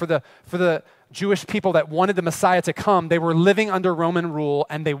some of them, for the Jewish people that wanted the Messiah to come, they were living under Roman rule,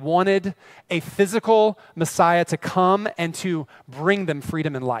 and they wanted a physical Messiah to come and to bring them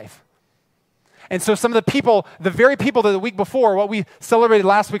freedom and life. And so some of the people, the very people that the week before, what we celebrated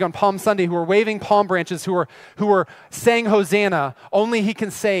last week on Palm Sunday, who were waving palm branches, who were saying Hosanna, only he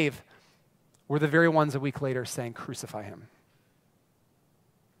can save, were the very ones a week later saying, "Crucify him."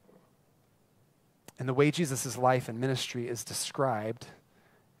 And the way Jesus' life and ministry is described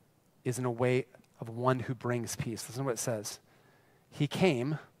is in a way of one who brings peace. Listen to what it says. He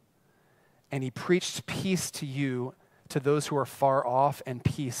came and he preached peace to you, to those who are far off, and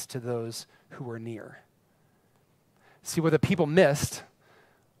peace to those who are near. See, what the people missed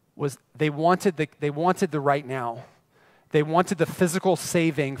was they wanted the right now. They wanted the physical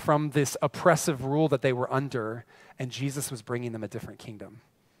saving from this oppressive rule that they were under, and Jesus was bringing them a different kingdom.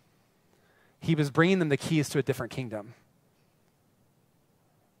 He was bringing them the keys to a different kingdom.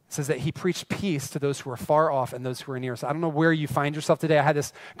 It says that he preached peace to those who are far off and those who are near. So I don't know where you find yourself today. I had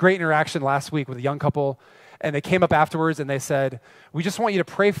this great interaction last week with a young couple, and they came up afterwards and they said, "We just want you to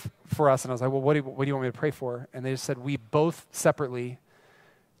pray for us." And I was like, "Well, what do you want me to pray for?" And they just said, "We both separately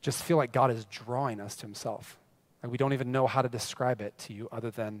just feel like God is drawing us to himself. Like we don't even know how to describe it to you other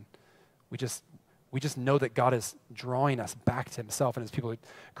than we just know that God is drawing us back to himself." And as people who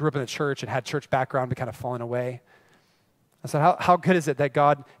grew up in the church and had church background but kind of fallen away, I said, how good is it that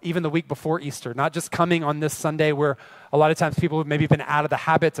God, even the week before Easter, not just coming on this Sunday where a lot of times people who've maybe been out of the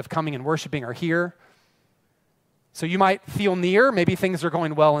habits of coming and worshiping are here. So you might feel near, maybe things are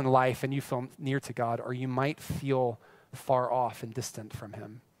going well in life and you feel near to God, or you might feel far off and distant from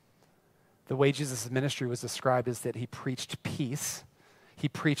him. The way Jesus' ministry was described is that he preached peace. He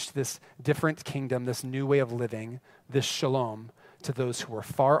preached this different kingdom, this new way of living, this shalom to those who are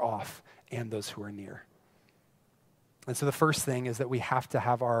far off and those who are near. And so the first thing is that we have to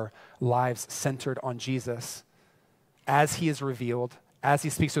have our lives centered on Jesus as he is revealed, as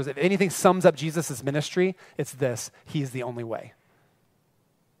he speaks to us. If anything sums up Jesus' ministry, it's this: he is the only way.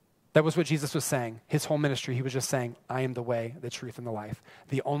 That was what Jesus was saying. His whole ministry, he was just saying, "I am the way, the truth, and the life.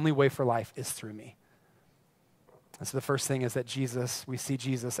 The only way for life is through me." And so the first thing is that we see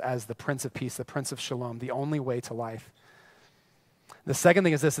Jesus as the Prince of Peace, the Prince of Shalom, the only way to life. The second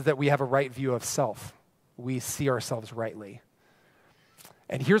thing is that we have a right view of self. We see ourselves rightly.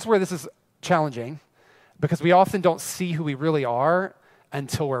 And here's where this is challenging, because we often don't see who we really are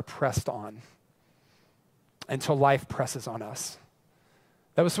until we're pressed on, until life presses on us.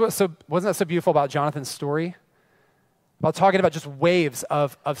 Wasn't that so beautiful about Jonathan's story? about talking about just waves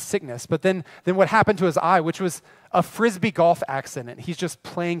of sickness. But then what happened to his eye, which was a Frisbee golf accident. He's just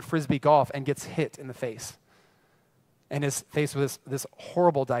playing Frisbee golf and gets hit in the face. And is faced with this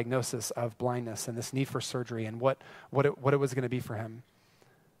horrible diagnosis of blindness and this need for surgery and what it was going to be for him.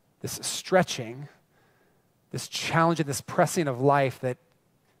 This stretching, this challenge, and this pressing of life that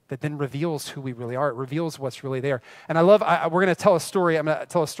then reveals who we really are. It reveals what's really there. And we're going to tell a story. I'm going to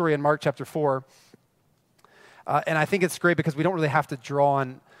tell a story in Mark chapter 4. And I think it's great because we don't really have to draw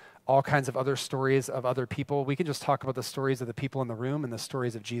on all kinds of other stories of other people. We can just talk about the stories of the people in the room and the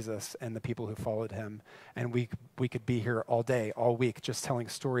stories of Jesus and the people who followed him. And we could be here all day, all week, just telling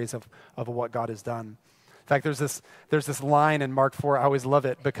stories of what God has done. In fact, there's this line in Mark 4. I always love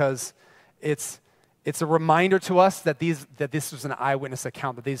it because it's a reminder to us that this was an eyewitness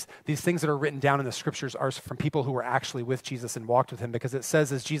account, that these things that are written down in the scriptures are from people who were actually with Jesus and walked with him, because it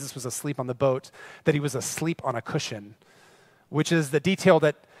says as Jesus was asleep on the boat that he was asleep on a cushion, which is the detail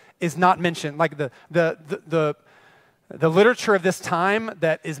that is not mentioned. Like the literature of this time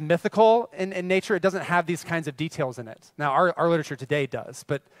that is mythical in nature, it doesn't have these kinds of details in it. Now, our literature today does,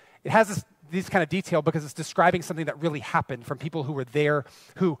 but it has these kind of detail because it's describing something that really happened from people who were there,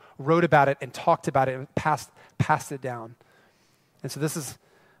 who wrote about it and talked about it and passed it down. And so this is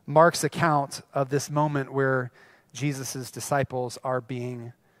Mark's account of this moment where Jesus' disciples are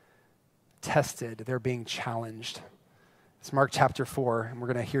being tested. They're being challenged. It's Mark chapter 4, and we're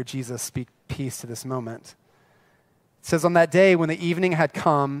going to hear Jesus speak peace to this moment. It says, on that day when the evening had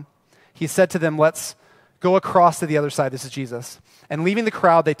come, he said to them, let's go across to the other side. This is Jesus. And leaving the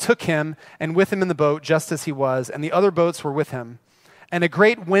crowd, they took him and with him in the boat just as he was, and the other boats were with him. And a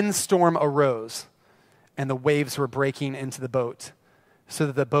great windstorm arose, and the waves were breaking into the boat, so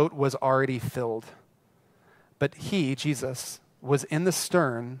that the boat was already filled. But he, Jesus, was in the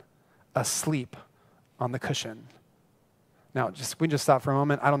stern, asleep on the cushion. Now, we can just stop for a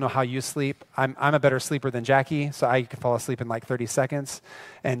moment. I don't know how you sleep. I'm a better sleeper than Jackie, so I can fall asleep in like 30 seconds.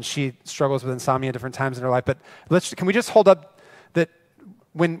 And she struggles with insomnia at different times in her life. But can we just hold up that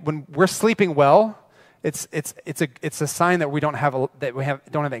when we're sleeping well, it's a sign that we don't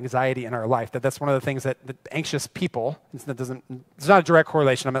have anxiety in our life. That's one of the things that anxious people. It's not a direct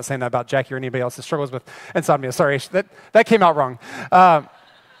correlation. I'm not saying that about Jackie or anybody else that struggles with insomnia. Sorry, that came out wrong.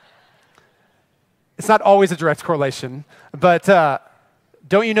 It's not always a direct correlation, but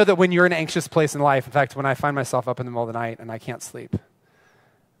don't you know that when you're in an anxious place in life, in fact, when I find myself up in the middle of the night and I can't sleep,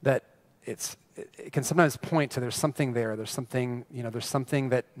 that it can sometimes point to there's something there. There's something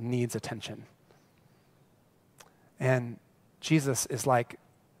that needs attention. And Jesus is like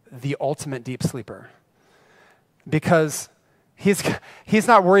the ultimate deep sleeper because he's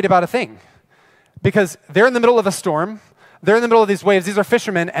not worried about a thing, because they're in the middle of a storm. They're in the middle of these waves. These are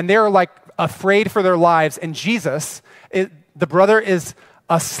fishermen, and they're like afraid for their lives. And Jesus, the brother, is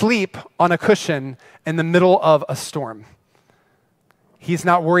asleep on a cushion in the middle of a storm. He's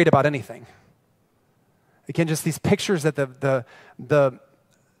not worried about anything. Again, just these pictures that the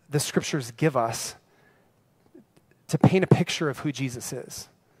scriptures give us to paint a picture of who Jesus is,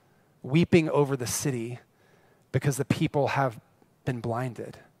 weeping over the city because the people have been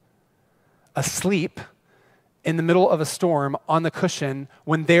blinded, asleep in the middle of a storm on the cushion.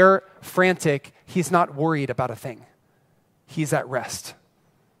 When they're frantic, he's not worried about a thing. He's at rest.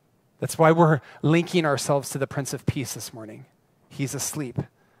 That's why we're linking ourselves to the Prince of Peace this morning. He's asleep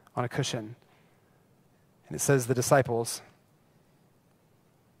on a cushion. And it says the disciples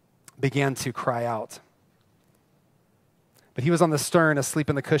began to cry out. But he was on the stern, asleep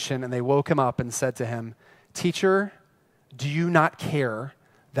in the cushion, and they woke him up and said to him, "Teacher, do you not care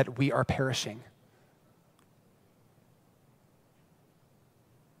that we are perishing?"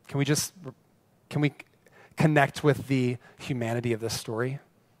 Can we connect with the humanity of this story?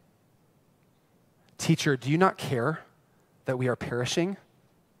 "Teacher, do you not care that we are perishing?"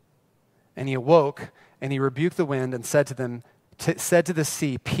 And he awoke and he rebuked the wind and said to the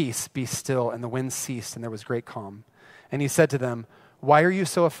sea, "Peace, be still." And the wind ceased and there was great calm. And he said to them, "Why are you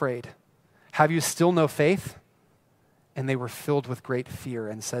so afraid? Have you still no faith?" And they were filled with great fear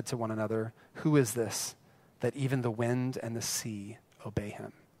and said to one another, "Who is this that even the wind and the sea obey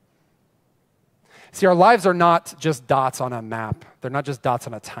him?" See, our lives are not just dots on a map. They're not just dots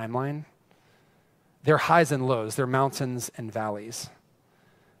on a timeline. They're highs and lows. They're mountains and valleys.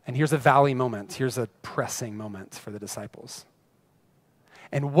 And here's a valley moment. Here's a pressing moment for the disciples.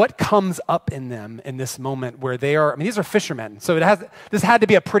 And what comes up in them in this moment where these are fishermen. So this had to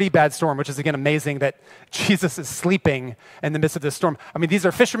be a pretty bad storm, which is, again, amazing that Jesus is sleeping in the midst of this storm. These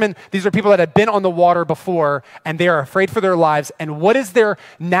are fishermen. These are people that have been on the water before, and they are afraid for their lives. And what is their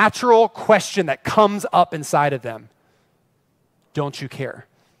natural question that comes up inside of them? Don't you care?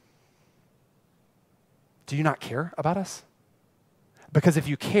 Do you not care about us? Because if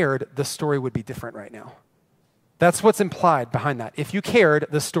you cared, the story would be different right now. That's what's implied behind that. If you cared,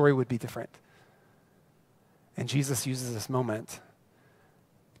 the story would be different. And Jesus uses this moment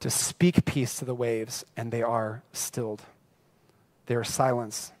to speak peace to the waves, and they are stilled. They are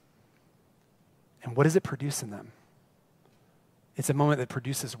silenced. And what does it produce in them? It's a moment that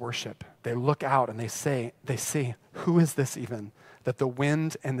produces worship. They look out and they say, who is this even, that the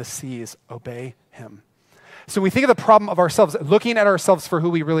wind and the seas obey him? So when we think of the problem of ourselves, looking at ourselves for who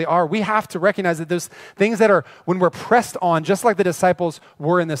we really are, we have to recognize that those things that are, when we're pressed on, just like the disciples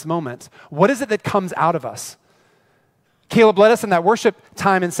were in this moment, what is it that comes out of us? Caleb led us in that worship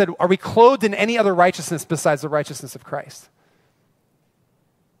time and said, are we clothed in any other righteousness besides the righteousness of Christ?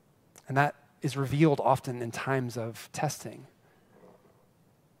 And that is revealed often in times of testing.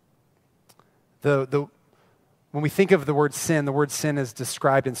 When we think of the word sin is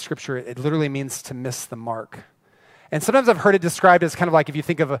described in Scripture, it literally means to miss the mark. And sometimes I've heard it described as kind of like if you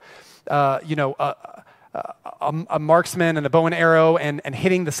think of a marksman and a bow and arrow and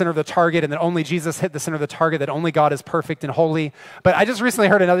hitting the center of the target, and that only Jesus hit the center of the target, that only God is perfect and holy. But I just recently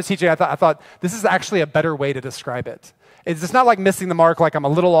heard another teaching, I thought this is actually a better way to describe it. It's just not like missing the mark, like I'm a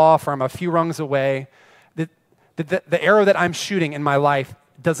little off or I'm a few rungs away. The arrow that I'm shooting in my life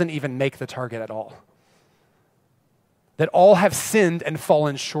doesn't even make the target at all. That all have sinned and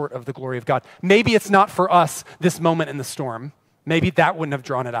fallen short of the glory of God. Maybe it's not for us this moment in the storm. Maybe that wouldn't have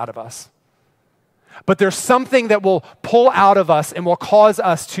drawn it out of us. But there's something that will pull out of us and will cause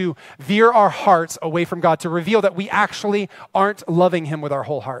us to veer our hearts away from God, to reveal that we actually aren't loving him with our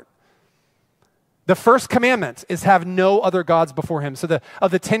whole heart. The first commandment is have no other gods before him. So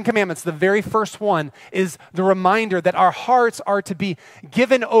of the 10 commandments, the very first one is the reminder that our hearts are to be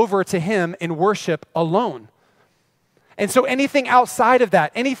given over to him in worship alone. And so anything outside of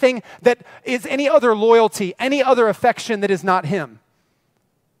that, anything that is any other loyalty, any other affection that is not him,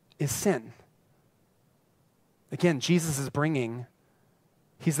 is sin. Again, Jesus is bringing,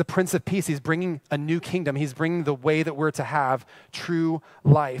 he's the Prince of Peace. He's bringing a new kingdom. He's bringing the way that we're to have true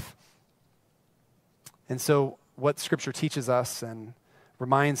life. And so what Scripture teaches us and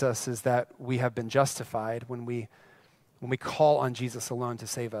reminds us is that we have been justified when we call on Jesus alone to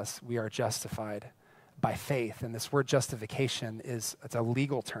save us. We are justified by faith. And this word justification it's a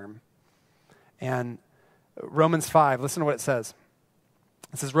legal term. And Romans 5, listen to what it says.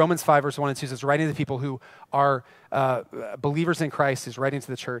 It says, Romans 5, verse 1 and 2 says, writing to the people who are believers in Christ, he's writing to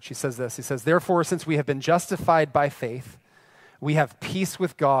the church. He says this, he says, therefore, since we have been justified by faith, we have peace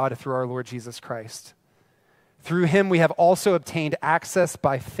with God through our Lord Jesus Christ. Through him we have also obtained access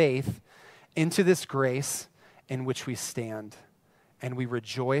by faith into this grace in which we stand, and we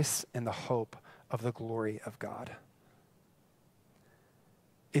rejoice in the hope of the glory of God.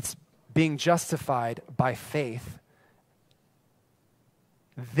 It's being justified by faith.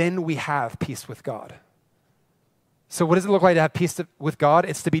 Then we have peace with God. So what does it look like to have peace with God?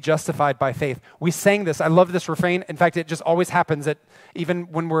 It's to be justified by faith. We sang this. I love this refrain. In fact, it just always happens that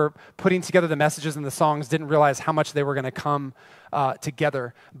even when we're putting together the messages and the songs, didn't realize how much they were going to come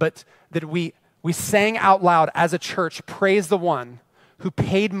together. But that we sang out loud as a church, praise the one who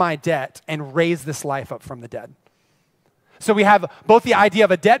paid my debt and raised this life up from the dead. So we have both the idea of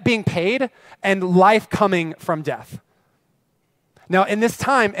a debt being paid and life coming from death. Now, in this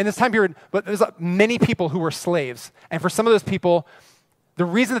time period, but there's many people who were slaves. And for some of those people, the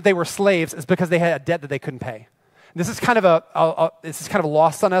reason that they were slaves is because they had a debt that they couldn't pay. This is kind of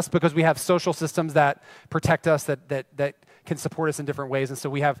lost on us because we have social systems that protect us, that can support us in different ways. And so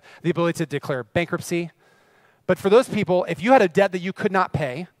we have the ability to declare bankruptcy. But for those people, if you had a debt that you could not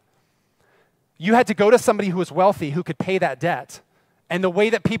pay, you had to go to somebody who was wealthy who could pay that debt. And the way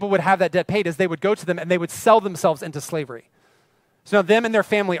that people would have that debt paid is they would go to them and they would sell themselves into slavery. So now them and their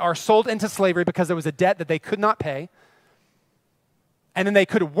family are sold into slavery because there was a debt that they could not pay. And then they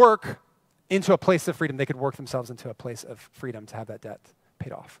could work into a place of freedom. They could work themselves into a place of freedom to have that debt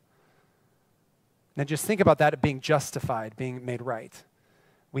paid off. Now just think about that, being justified, being made right.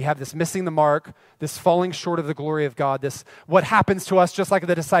 We have this missing the mark, this falling short of the glory of God, this what happens to us, just like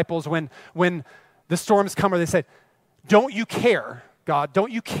the disciples when the storms come, or they say, don't you care, God?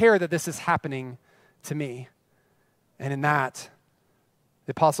 Don't you care that this is happening to me? And in that,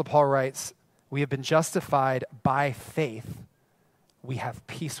 the Apostle Paul writes, we have been justified by faith. We have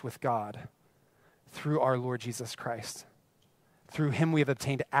peace with God through our Lord Jesus Christ. Through him we have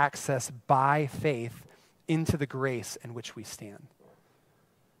obtained access by faith into the grace in which we stand.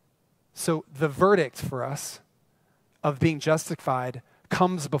 So the verdict for us of being justified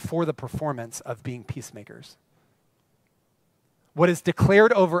comes before the performance of being peacemakers. What is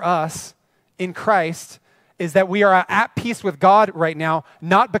declared over us in Christ is that we are at peace with God right now,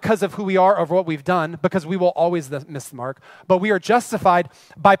 not because of who we are or what we've done, because we will always miss the mark, but we are justified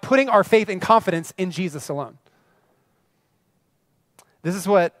by putting our faith and confidence in Jesus alone. This is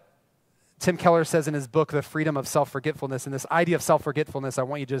what Tim Keller says in his book, The Freedom of Self-Forgetfulness. And this idea of self-forgetfulness, I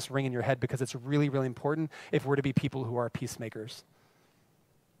want you to just ring in your head because it's really, really important if we're to be people who are peacemakers.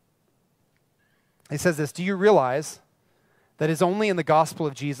 He says this, do you realize that it's only in the gospel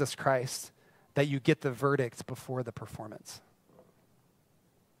of Jesus Christ that you get the verdict before the performance?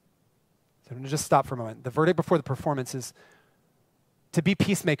 So I'm going to just stop for a moment. The verdict before the performance is to be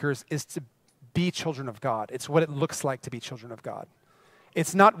peacemakers is to be children of God. It's what it looks like to be children of God.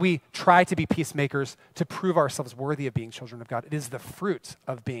 It's not we try to be peacemakers to prove ourselves worthy of being children of God. It is the fruit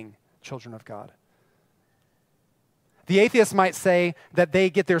of being children of God. The atheist might say that they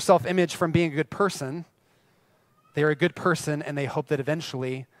get their self-image from being a good person. They are a good person, and they hope that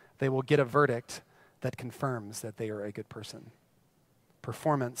eventually they will get a verdict that confirms that they are a good person.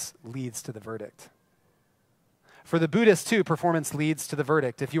 Performance leads to the verdict. For the Buddhist, too, performance leads to the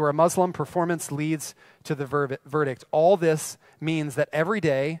verdict. If you are a Muslim, performance leads to the verdict. All this means that every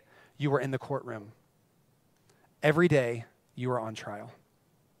day you are in the courtroom. Every day you are on trial.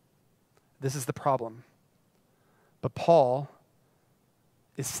 This is the problem. But Paul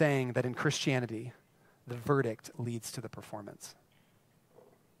is saying that in Christianity, the verdict leads to the performance.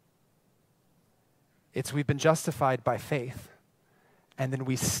 It's we've been justified by faith, and then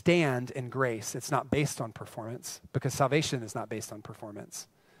we stand in grace. It's not based on performance, because salvation is not based on performance.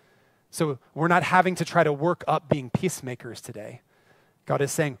 So we're not having to try to work up being peacemakers today. God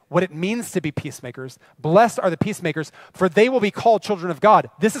is saying what it means to be peacemakers. Blessed are the peacemakers, for they will be called children of God.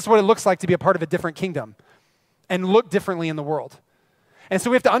 This is what it looks like to be a part of a different kingdom and look differently in the world. And so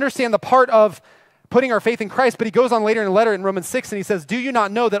we have to understand the part of putting our faith in Christ, but he goes on later in a letter in Romans 6 and he says, do you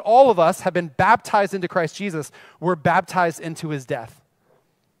not know that all of us have been baptized into Christ Jesus? We're baptized into his death.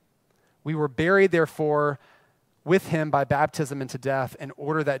 We were buried, therefore, with him by baptism into death, in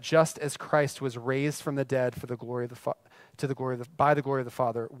order that just as Christ was raised from the dead for the glory of by the glory of the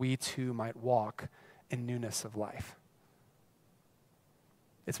Father, we too might walk in newness of life.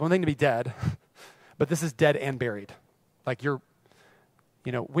 It's one thing to be dead, but this is dead and buried. Like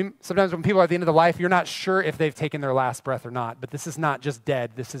sometimes when people are at the end of the life, you're not sure if they've taken their last breath or not, but this is not just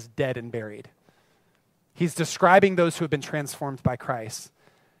dead, this is dead and buried. He's describing those who have been transformed by Christ.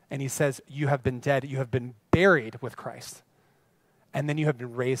 And he says, you have been dead, you have been buried with Christ, and then you have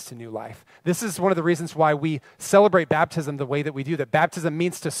been raised to new life. This is one of the reasons why we celebrate baptism the way that we do, that baptism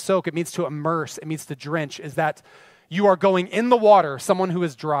means to soak, it means to immerse, it means to drench, is that you are going in the water, someone who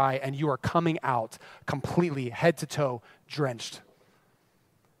is dry, and you are coming out completely, head to toe, drenched.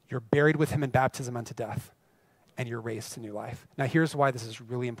 You're buried with him in baptism unto death, and you're raised to new life. Now here's why this is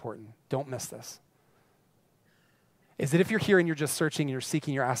really important. Don't miss this. Is that if you're here and you're just searching, you're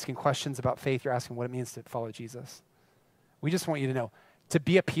seeking, you're asking questions about faith, you're asking what it means to follow Jesus. We just want you to know, to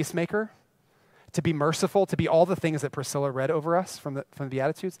be a peacemaker, to be merciful, to be all the things that Priscilla read over us from the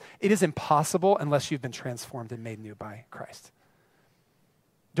Beatitudes, it is impossible unless you've been transformed and made new by Christ.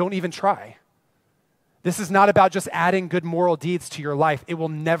 Don't even try. This is not about just adding good moral deeds to your life. It will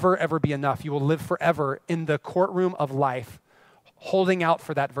never, ever be enough. You will live forever in the courtroom of life, holding out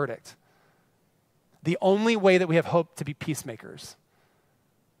for that verdict. The only way that we have hope to be peacemakers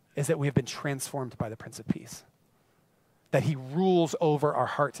is that we have been transformed by the Prince of Peace, that he rules over our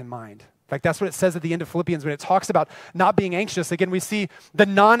heart and mind. In fact, that's what it says at the end of Philippians when it talks about not being anxious. Again, we see the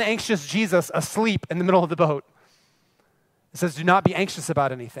non-anxious Jesus asleep in the middle of the boat. It says, do not be anxious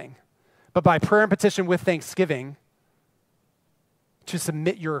about anything, but by prayer and petition with thanksgiving, to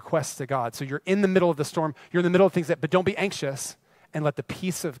submit your requests to God. So you're in the middle of the storm, you're in the middle of things, but don't be anxious, and let the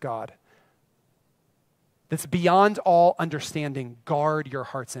peace of God that's beyond all understanding guard your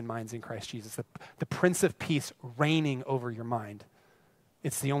hearts and minds in Christ Jesus. The Prince of Peace reigning over your mind.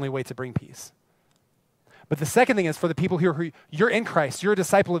 It's the only way to bring peace. But the second thing is for the people who you're in Christ, you're a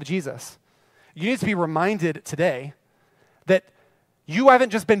disciple of Jesus. You need to be reminded today that you haven't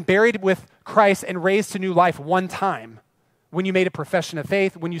just been buried with Christ and raised to new life one time when you made a profession of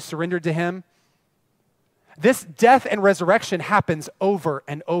faith, when you surrendered to him. This death and resurrection happens over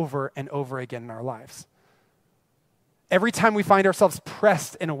and over and over again in our lives. Every time we find ourselves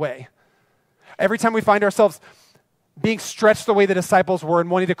pressed in a way, every time we find ourselves being stretched the way the disciples were and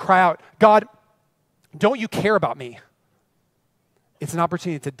wanting to cry out, God, don't you care about me? It's an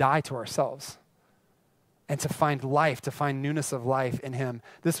opportunity to die to ourselves and to find life, to find newness of life in him.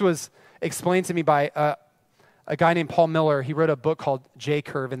 This was explained to me by a guy named Paul Miller. He wrote a book called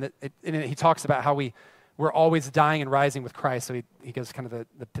J-Curve, and he talks about how we we're always dying and rising with Christ. So he gives kind of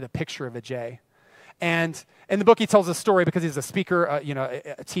the picture of a J. And in the book, he tells a story because he's a speaker,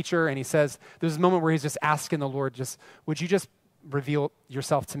 a teacher, and he says there's a moment where he's just asking the Lord, would you just reveal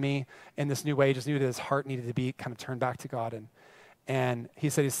yourself to me in this new way? He just knew that his heart needed to be kind of turned back to God. And he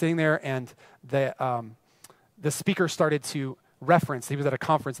said he's sitting there, and the speaker started to reference. He was at a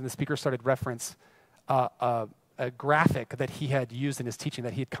conference, and the speaker started reference a graphic that he had used in his teaching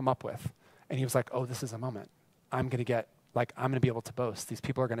that he had come up with. And he was like, oh, this is a moment. I'm going to be able to boast. These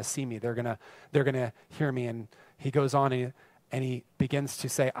people are going to see me. They're going to hear me. And he goes on and he begins to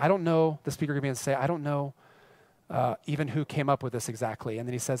say, I don't know, the speaker begins to say, I don't know even who came up with this exactly. And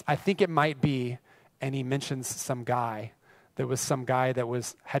then he says, I think it might be, and he mentions some guy. There was some guy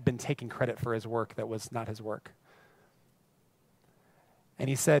that had been taking credit for his work that was not his work. And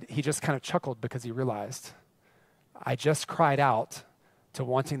he said he just kind of chuckled because he realized, I just cried out to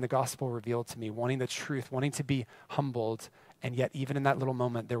wanting the gospel revealed to me, wanting the truth, wanting to be humbled. And yet even in that little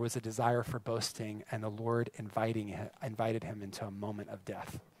moment, there was a desire for boasting, and the Lord invited him into a moment of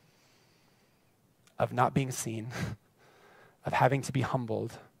death, of not being seen, of having to be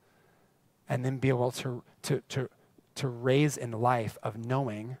humbled, and then be able to raise in life of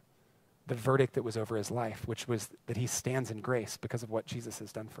knowing the verdict that was over his life, which was that he stands in grace because of what Jesus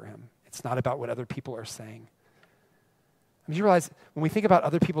has done for him. It's not about what other people are saying. I mean, you realize when we think about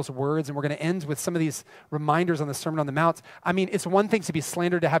other people's words, and we're going to end with some of these reminders on the Sermon on the Mount, I mean, it's one thing to be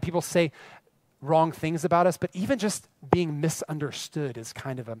slandered, to have people say wrong things about us, but even just being misunderstood is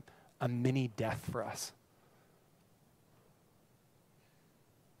kind of a mini death for us.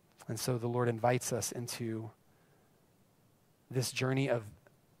 And so the Lord invites us into this journey of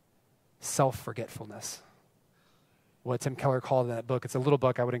self-forgetfulness. What Tim Keller called in that book, it's a little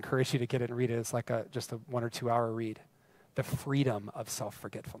book, I would encourage you to get it and read it. It's like just a 1 or 2 hour read. The freedom of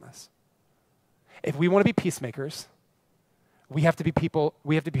self-forgetfulness. If we want to be peacemakers, we have to be people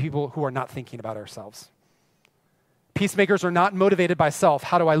who are not thinking about ourselves. Peacemakers are not motivated by self.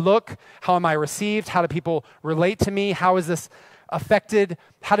 How do I look? How am I received? How do people relate to me? How is this affected?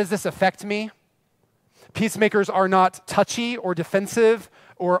 How does this affect me? Peacemakers are not touchy or defensive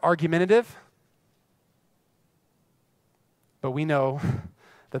or argumentative. But we know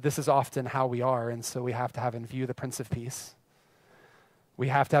that this is often how we are, and so we have to have in view the Prince of Peace. We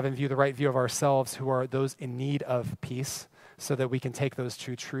have to have in view the right view of ourselves, who are those in need of peace, so that we can take those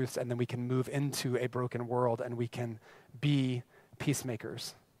true truths and then we can move into a broken world and we can be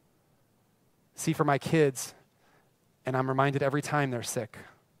peacemakers. See, for my kids, and I'm reminded every time they're sick,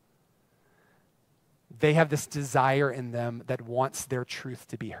 they have this desire in them that wants their truth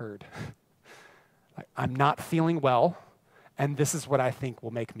to be heard. I'm not feeling well, and this is what I think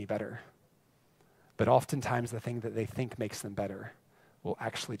will make me better. But oftentimes the thing that they think makes them better will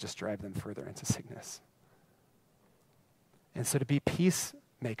actually just drive them further into sickness. And so to be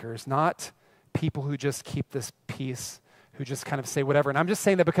peacemakers, not people who just keep this peace, who just kind of say whatever. And I'm just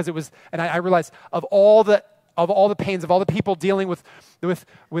saying that because it was, and I realized of all the pains, of all the people dealing with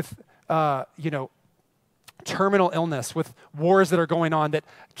terminal illness, with wars that are going on, that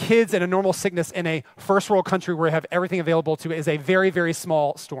kids in a normal sickness in a first world country where we have everything available to is a very, very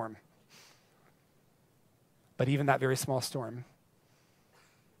small storm. But even that very small storm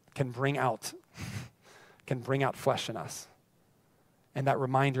can bring out flesh in us. And that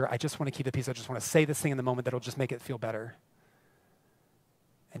reminder, I just want to keep the peace. I just want to say this thing in the moment that'll just make it feel better.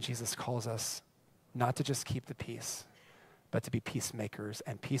 And Jesus calls us not to just keep the peace, but to be peacemakers.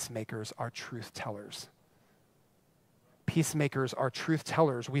 And peacemakers are truth tellers. Peacemakers are truth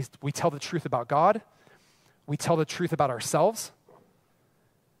tellers. We tell the truth about God. We tell the truth about ourselves.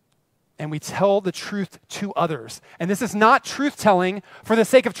 And we tell the truth to others. And this is not truth-telling for the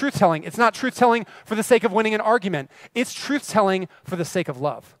sake of truth-telling. It's not truth-telling for the sake of winning an argument. It's truth-telling for the sake of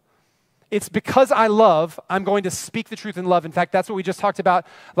love. It's because I love, I'm going to speak the truth in love. In fact, that's what we just talked about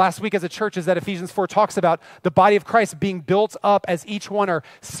last week as a church, is that Ephesians 4 talks about the body of Christ being built up as each one are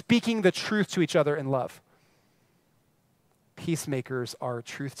speaking the truth to each other in love. Peacemakers are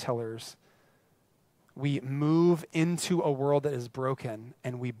truth-tellers. We move into a world that is broken,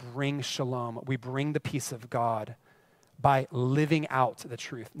 and we bring shalom. We bring the peace of God by living out the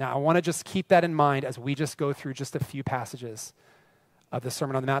truth. Now, I want to just keep that in mind as we just go through just a few passages of the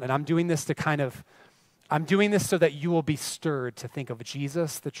Sermon on the Mount. And I'm doing this so that you will be stirred to think of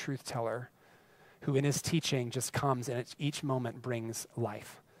Jesus, the truth teller, who in his teaching just comes and at each moment brings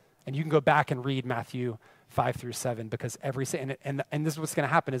life. And you can go back and read Matthew 5-7, because and this is what's going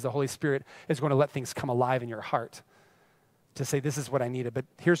to happen, is the Holy Spirit is going to let things come alive in your heart to say, this is what I needed. But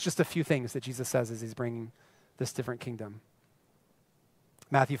here's just a few things that Jesus says as he's bringing this different kingdom.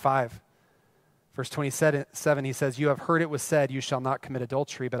 Matthew 5, Verse 27, he says, you have heard it was said, you shall not commit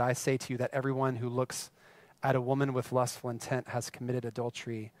adultery, but I say to you that everyone who looks at a woman with lustful intent has committed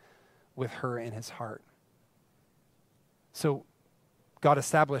adultery with her in his heart. So God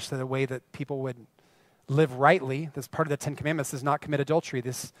established that the way that people would live rightly, this part of the Ten Commandments, is not commit adultery.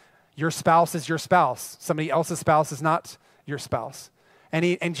 Your spouse is your spouse. Somebody else's spouse is not your spouse.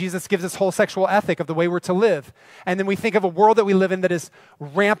 And Jesus gives this whole sexual ethic of the way we're to live. And then we think of a world that we live in that is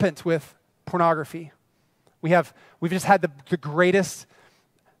rampant with pornography. We've just had the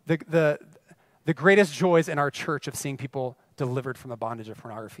greatest joys in our church of seeing people delivered from the bondage of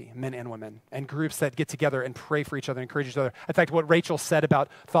pornography, men and women, and groups that get together and pray for each other, encourage each other. In fact, what Rachel said about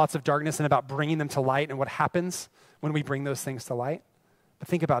thoughts of darkness and about bringing them to light and what happens when we bring those things to light. But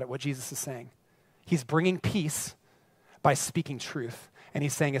think about it, what Jesus is saying. He's bringing peace by speaking truth. And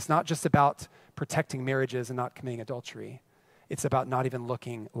he's saying it's not just about protecting marriages and not committing adultery. It's about not even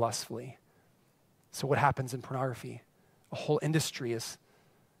looking lustfully. So what happens in pornography? A whole industry is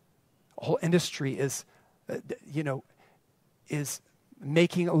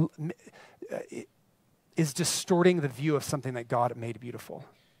distorting the view of something that God made beautiful.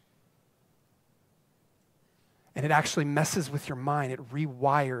 And it actually messes with your mind. It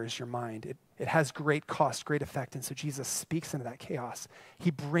rewires your mind. It has great cost, great effect. And so Jesus speaks into that chaos.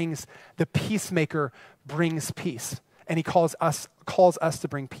 The peacemaker brings peace. And he calls us to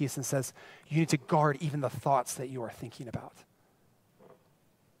bring peace and says, you need to guard even the thoughts that you are thinking about.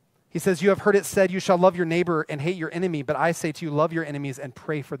 He says, you have heard it said, you shall love your neighbor and hate your enemy, but I say to you, love your enemies and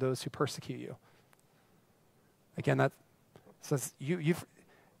pray for those who persecute you. Again, that says you've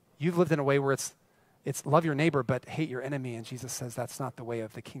lived in a way where it's love your neighbor, but hate your enemy. And Jesus says, that's not the way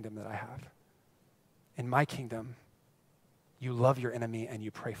of the kingdom that I have. In my kingdom, you love your enemy and you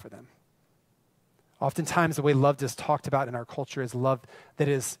pray for them. Oftentimes, the way love is talked about in our culture is love that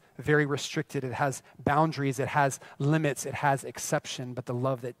is very restricted. It has boundaries, it has limits, it has exception, but the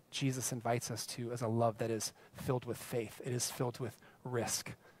love that Jesus invites us to is a love that is filled with faith. It is filled with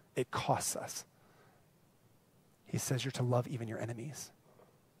risk. It costs us. He says you're to love even your enemies.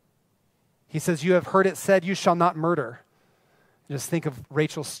 He says, you have heard it said, you shall not murder. Just think of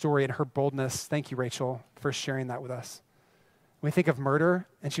Rachel's story and her boldness. Thank you, Rachel, for sharing that with us. When we think of murder,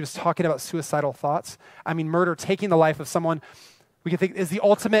 and she was talking about suicidal thoughts. I mean, murder, taking the life of someone, we can think is the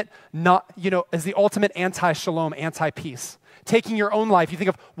ultimate anti-shalom, anti-peace. Taking your own life, you think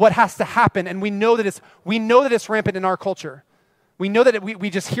of what has to happen, and we know that it's rampant in our culture. We know that we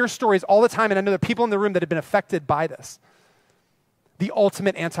just hear stories all the time, and I know there are people in the room that have been affected by this. The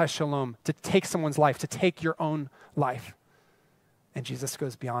ultimate anti-shalom, to take someone's life, to take your own life. And Jesus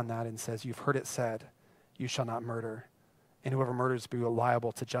goes beyond that and says, you've heard it said, you shall not murder. And whoever murders will be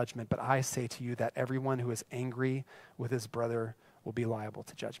liable to judgment. But I say to you that everyone who is angry with his brother will be liable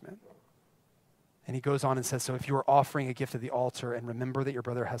to judgment. And he goes on and says, so if you are offering a gift at the altar and remember that your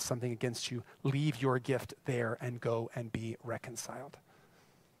brother has something against you, leave your gift there and go and be reconciled.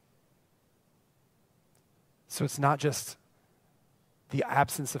 So it's not just the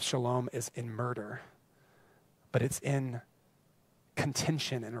absence of shalom is in murder, but it's in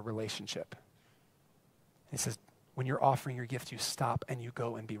contention in a relationship. He says, when you're offering your gift, you stop and you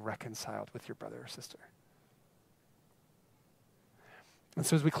go and be reconciled with your brother or sister. And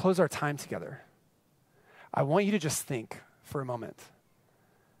so as we close our time together, I want you to just think for a moment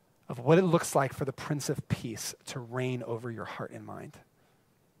of what it looks like for the Prince of Peace to reign over your heart and mind.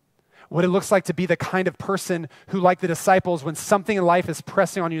 What it looks like to be the kind of person who, like the disciples, when something in life is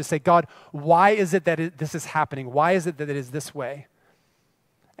pressing on you, to say, God, why is it that this is happening? Why is it that it is this way?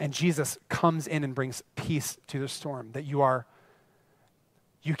 And Jesus comes in and brings peace to the storm, that you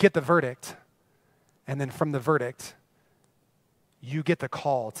get the verdict, and then from the verdict, you get the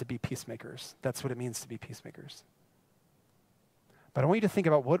call to be peacemakers. That's what it means to be peacemakers. But I want you to think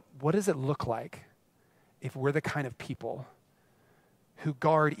about what does it look like if we're the kind of people who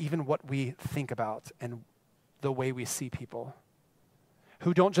guard even what we think about and the way we see people,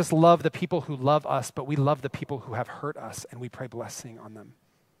 who don't just love the people who love us, but we love the people who have hurt us and we pray blessing on them,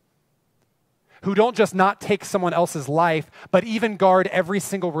 who don't just not take someone else's life, but even guard every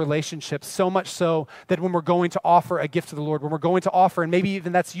single relationship, so much so that when we're going to offer a gift to the Lord, when we're going to offer, and maybe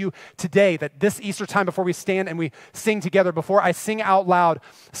even that's you today, that this Easter time before we stand and we sing together, before I sing out loud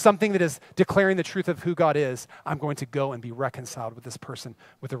something that is declaring the truth of who God is, I'm going to go and be reconciled with this person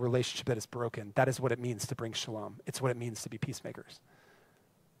with a relationship that is broken. That is what it means to bring shalom. It's what it means to be peacemakers.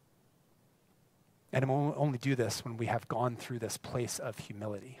 And we'll only do this when we have gone through this place of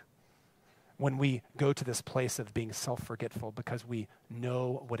humility, when we go to this place of being self-forgetful because we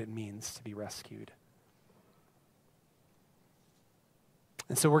know what it means to be rescued.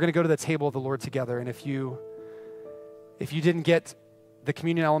 And so we're going to go to the table of the Lord together. And if you didn't get the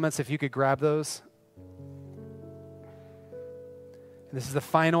communion elements, if you could grab those. And this is the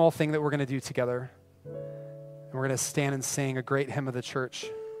final thing that we're going to do together. And we're going to stand and sing a great hymn of the church.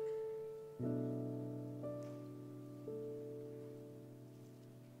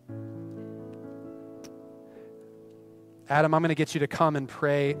 Adam, I'm going to get you to come and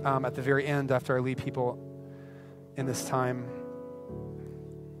pray at the very end after I lead people in this time.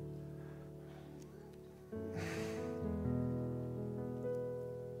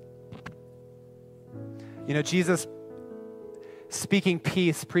 You know, Jesus speaking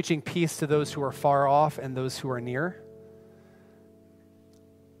peace, preaching peace to those who are far off and those who are near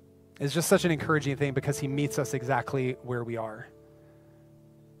is just such an encouraging thing because he meets us exactly where we are.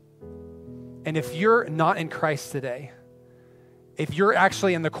 And if you're not in Christ today, if you're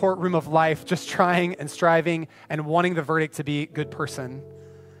actually in the courtroom of life just trying and striving and wanting the verdict to be a good person,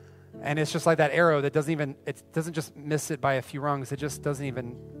 and it's just like that arrow that doesn't just miss it by a few rungs, it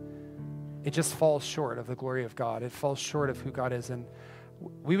just falls short of the glory of God. It falls short of who God is. And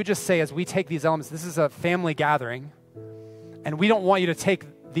we would just say, as we take these elements, this is a family gathering, and we don't want you to take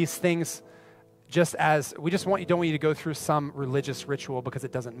these things don't want you to go through some religious ritual because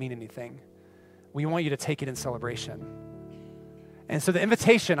it doesn't mean anything. We want you to take it in celebration. And so the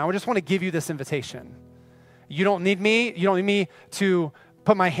invitation, I just want to give you this invitation. You don't need me. You don't need me to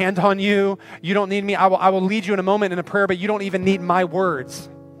put my hand on you. You don't need me. I will lead you in a moment in a prayer, but you don't even need my words.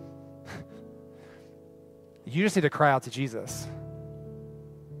 You just need to cry out to Jesus.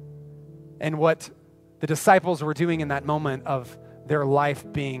 And what the disciples were doing in that moment of their life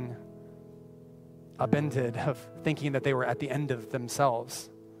being upended, of thinking that they were at the end of themselves,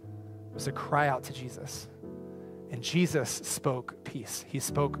 was to cry out to Jesus. And Jesus spoke peace. He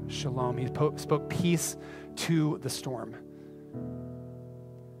spoke shalom. He spoke peace to the storm.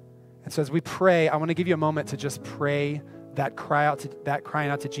 And so as we pray, I want to give you a moment to just pray that crying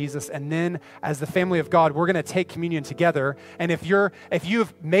out to Jesus. And then as the family of God, we're going to take communion together. And if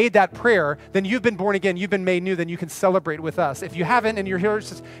you've made that prayer, then you've been born again, you've been made new, then you can celebrate with us. If you haven't and you're here,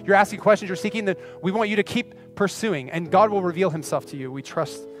 you're asking questions, you're seeking, then we want you to keep pursuing, and God will reveal himself to you. We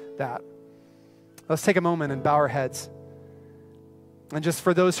trust that. Let's take a moment and bow our heads. And just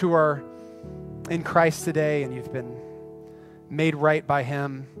for those who are in Christ today and you've been made right by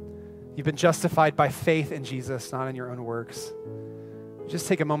him, you've been justified by faith in Jesus, not in your own works. Just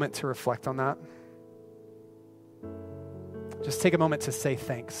take a moment to reflect on that. Just take a moment to say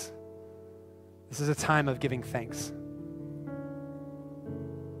thanks. This is a time of giving thanks.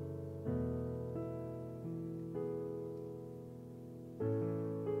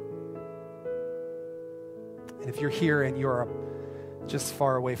 And if you're here and you're just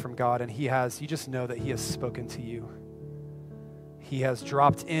far away from God and you just know that he has spoken to you. He has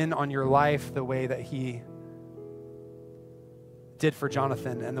dropped in on your life the way that he did for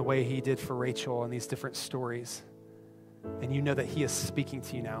Jonathan and the way he did for Rachel and these different stories. And you know that he is speaking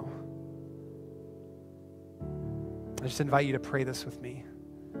to you now. I just invite you to pray this with me.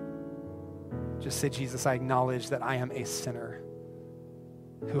 Just say, Jesus, I acknowledge that I am a sinner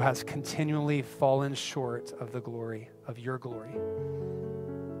who has continually fallen short of the glory, of your glory.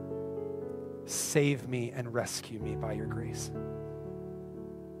 Save me and rescue me by your grace.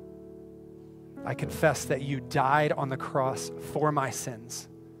 I confess that you died on the cross for my sins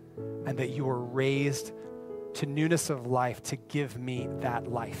and that you were raised to newness of life to give me that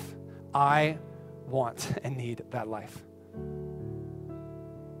life. I want and need that life.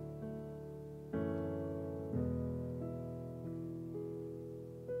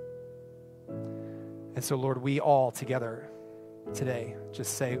 And so, Lord, we all together today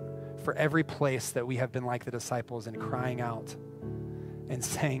just say, for every place that we have been like the disciples and crying out and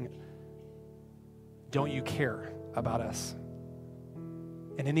saying, don't you care about us?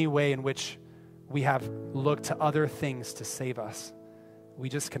 In any way in which we have looked to other things to save us, we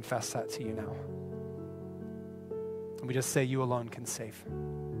just confess that to you now. And we just say you alone can save.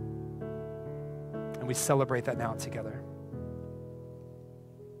 And we celebrate that now together.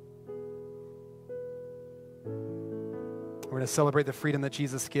 We're going to celebrate the freedom that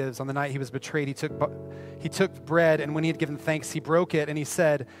Jesus gives. On the night he was betrayed, he took bread, and when he had given thanks, he broke it, and he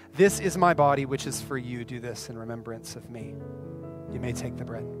said, "This is my body, which is for you. Do this in remembrance of me." You may take the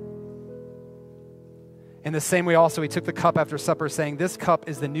bread. In the same way also, he took the cup after supper, saying, "This cup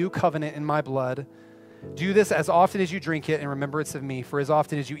is the new covenant in my blood. Do this as often as you drink it in remembrance of me. For as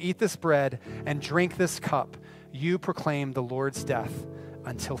often as you eat this bread and drink this cup, you proclaim the Lord's death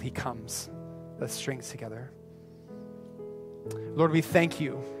until he comes." Let's drink together. Lord, we thank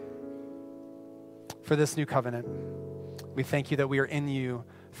you for this new covenant. We thank you that we are in you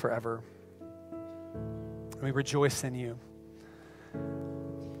forever. And we rejoice in you.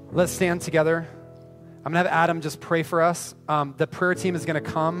 Let's stand together. I'm going to have Adam just pray for us. The prayer team is going to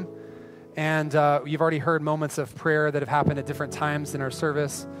come, and you've already heard moments of prayer that have happened at different times in our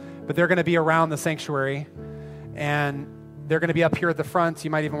service, but they're going to be around the sanctuary, and they're going to be up here at the front.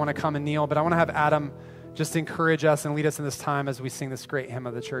 You might even want to come and kneel, but I want to have Adam just encourage us and lead us in this time as we sing this great hymn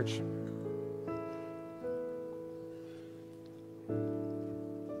of the church.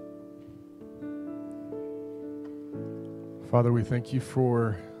 Father, we thank you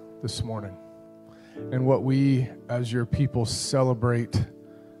for this morning and what we as your people celebrate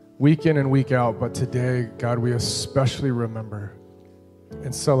week in and week out. But today, God, we especially remember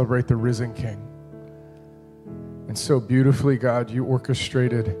and celebrate the risen King. And so beautifully, God, you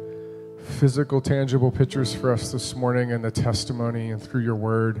orchestrated physical, tangible pictures for us this morning and the testimony and through your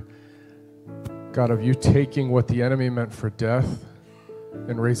word, God, of you taking what the enemy meant for death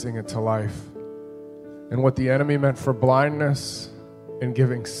and raising it to life, and what the enemy meant for blindness and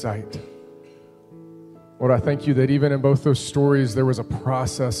giving sight. Lord, I thank you that even in both those stories, there was a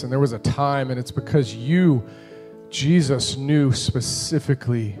process and there was a time, and it's because you, Jesus, knew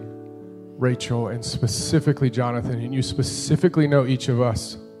specifically Rachel and specifically Jonathan, and you specifically know each of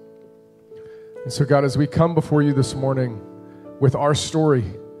us. And so, God, as we come before you this morning with our story,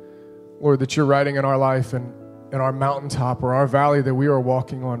 Lord, that you're writing in our life and in our mountaintop or our valley that we are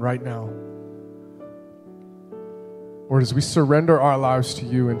walking on right now, Lord, as we surrender our lives to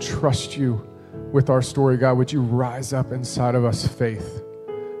you and trust you with our story, God, would you rise up inside of us faith?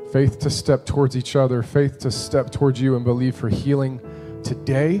 Faith to step towards each other, faith to step towards you and believe for healing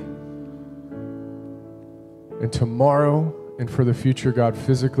today and tomorrow and for the future, God,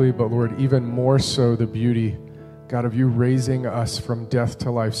 physically, but Lord, even more so the beauty, God, of you raising us from death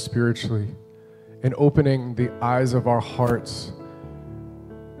to life spiritually and opening the eyes of our hearts,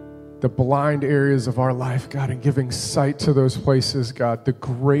 the blind areas of our life, God, and giving sight to those places, God, the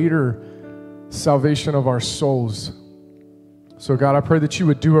greater salvation of our souls. So, God, I pray that you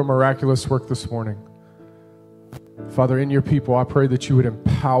would do a miraculous work this morning. Father, in your people, I pray that you would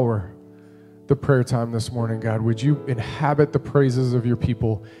empower the prayer time this morning, God. Would you inhabit the praises of your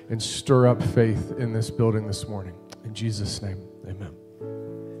people and stir up faith in this building this morning? In Jesus' name, amen.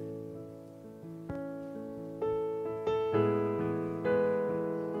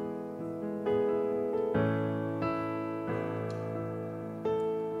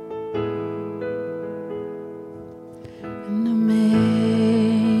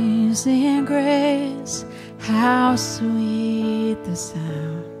 Amazing grace, how sweet the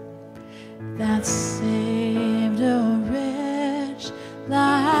sound that saved a wretch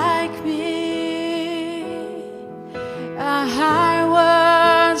like me. I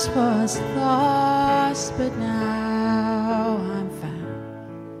once was lost, but now I'm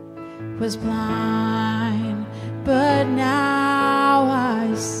found. Was blind, but now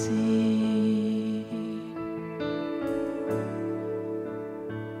I see.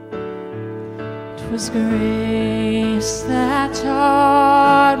 'Twas grace that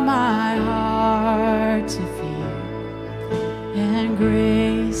taught my heart to fear, and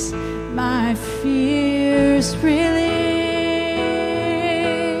grace my fears relieved.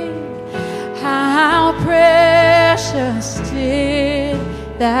 How precious did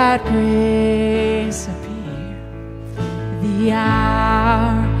that grace appear the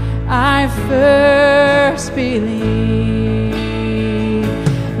hour I first believed.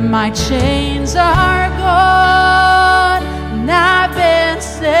 My chains are gone, and I've been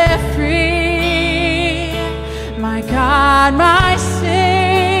set free. My God, my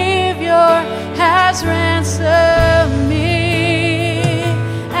Savior has ransomed me.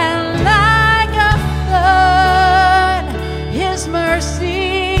 And like a flood, His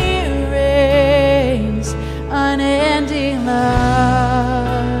mercy reigns, unending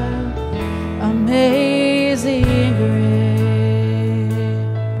love, amazing grace.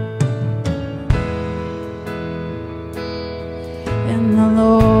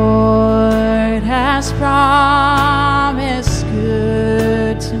 Lord has promised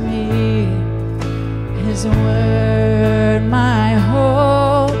good to me. His word my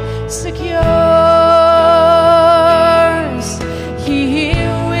hope secures. He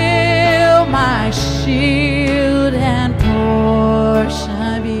will my shield and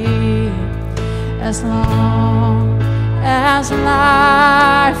portion be, as long as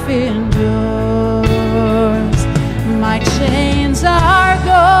life endures. My chains are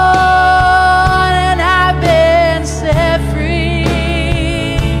gone, and I've been set free.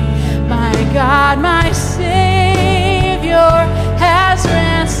 My God, my Savior has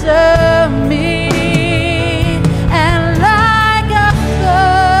ransomed me.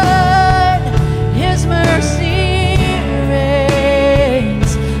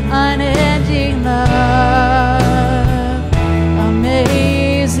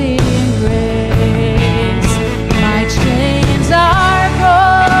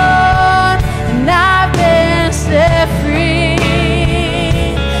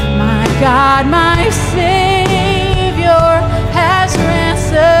 God, my Savior, has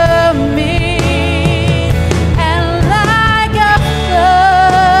ransomed me. And like a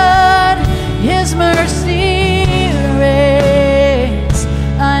flood, His mercy reigns,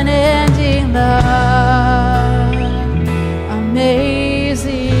 unending love,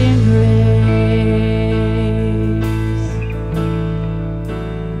 amazing grace.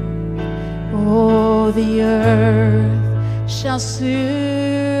 Oh, the earth shall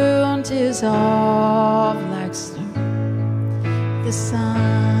soon dissolve like snow. The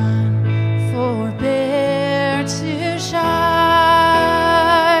sun forbear to shine,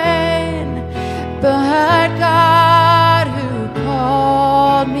 but God who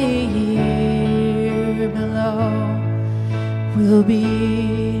called me here below will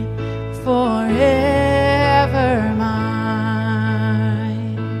be forever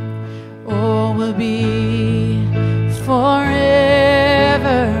mine. Oh, will be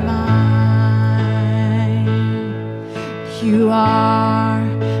forever mine. You are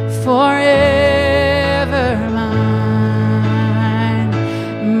forever mine.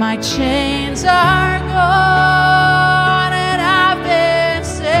 My chains are gone and I've been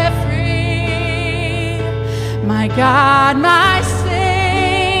set free. My God, my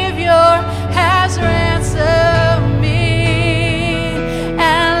Savior has ransomed me.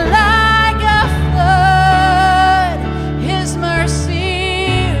 And like a flood, His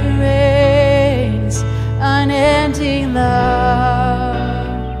mercy reigns, unending love,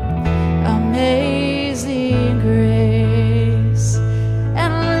 amazing grace.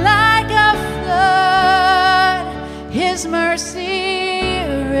 And like a flood, His mercy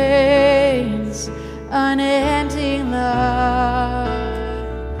reigns, unending love,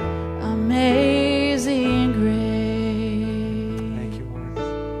 amazing grace. Thank you,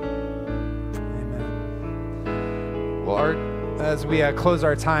 Lord. Amen. Well, as we close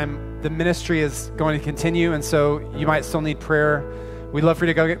our time, the ministry is going to continue, and so you might still need prayer. We'd love for you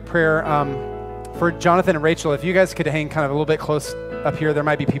to go get prayer. For Jonathan and Rachel, if you guys could hang kind of a little bit close up here, there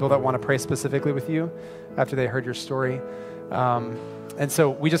might be people that want to pray specifically with you after they heard your story. And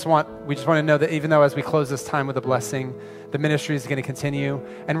so we just want to know that even though as we close this time with a blessing, the ministry is going to continue.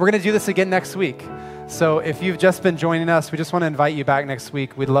 And we're going to do this again next week. So if you've just been joining us, we just want to invite you back next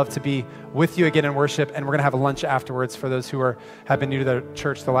week. We'd love to be with you again in worship, and we're going to have a lunch afterwards for those who have been new to the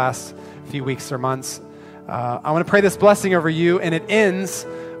church the last few weeks or months. I want to pray this blessing over you, and it ends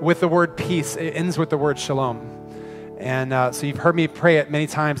with the word peace. It ends with the word shalom. And so you've heard me pray it many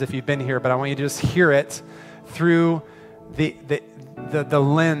times if you've been here, but I want you to just hear it through the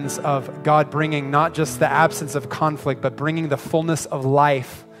lens of God bringing not just the absence of conflict, but bringing the fullness of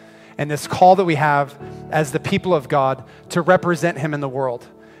life and this call that we have as the people of God to represent Him in the world.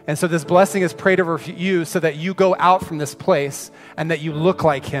 And so this blessing is prayed over you so that you go out from this place and that you look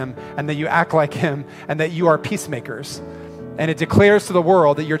like Him and that you act like Him and that you are peacemakers. And it declares to the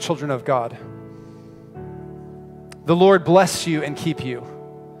world that you're children of God. The Lord bless you and keep you.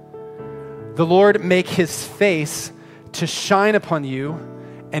 The Lord make His face to shine upon you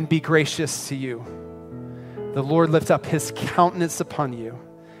and be gracious to you. The Lord lift up His countenance upon you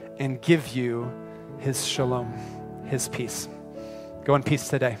and give you His shalom, His peace. Go in peace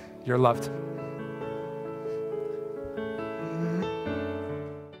today. You're loved.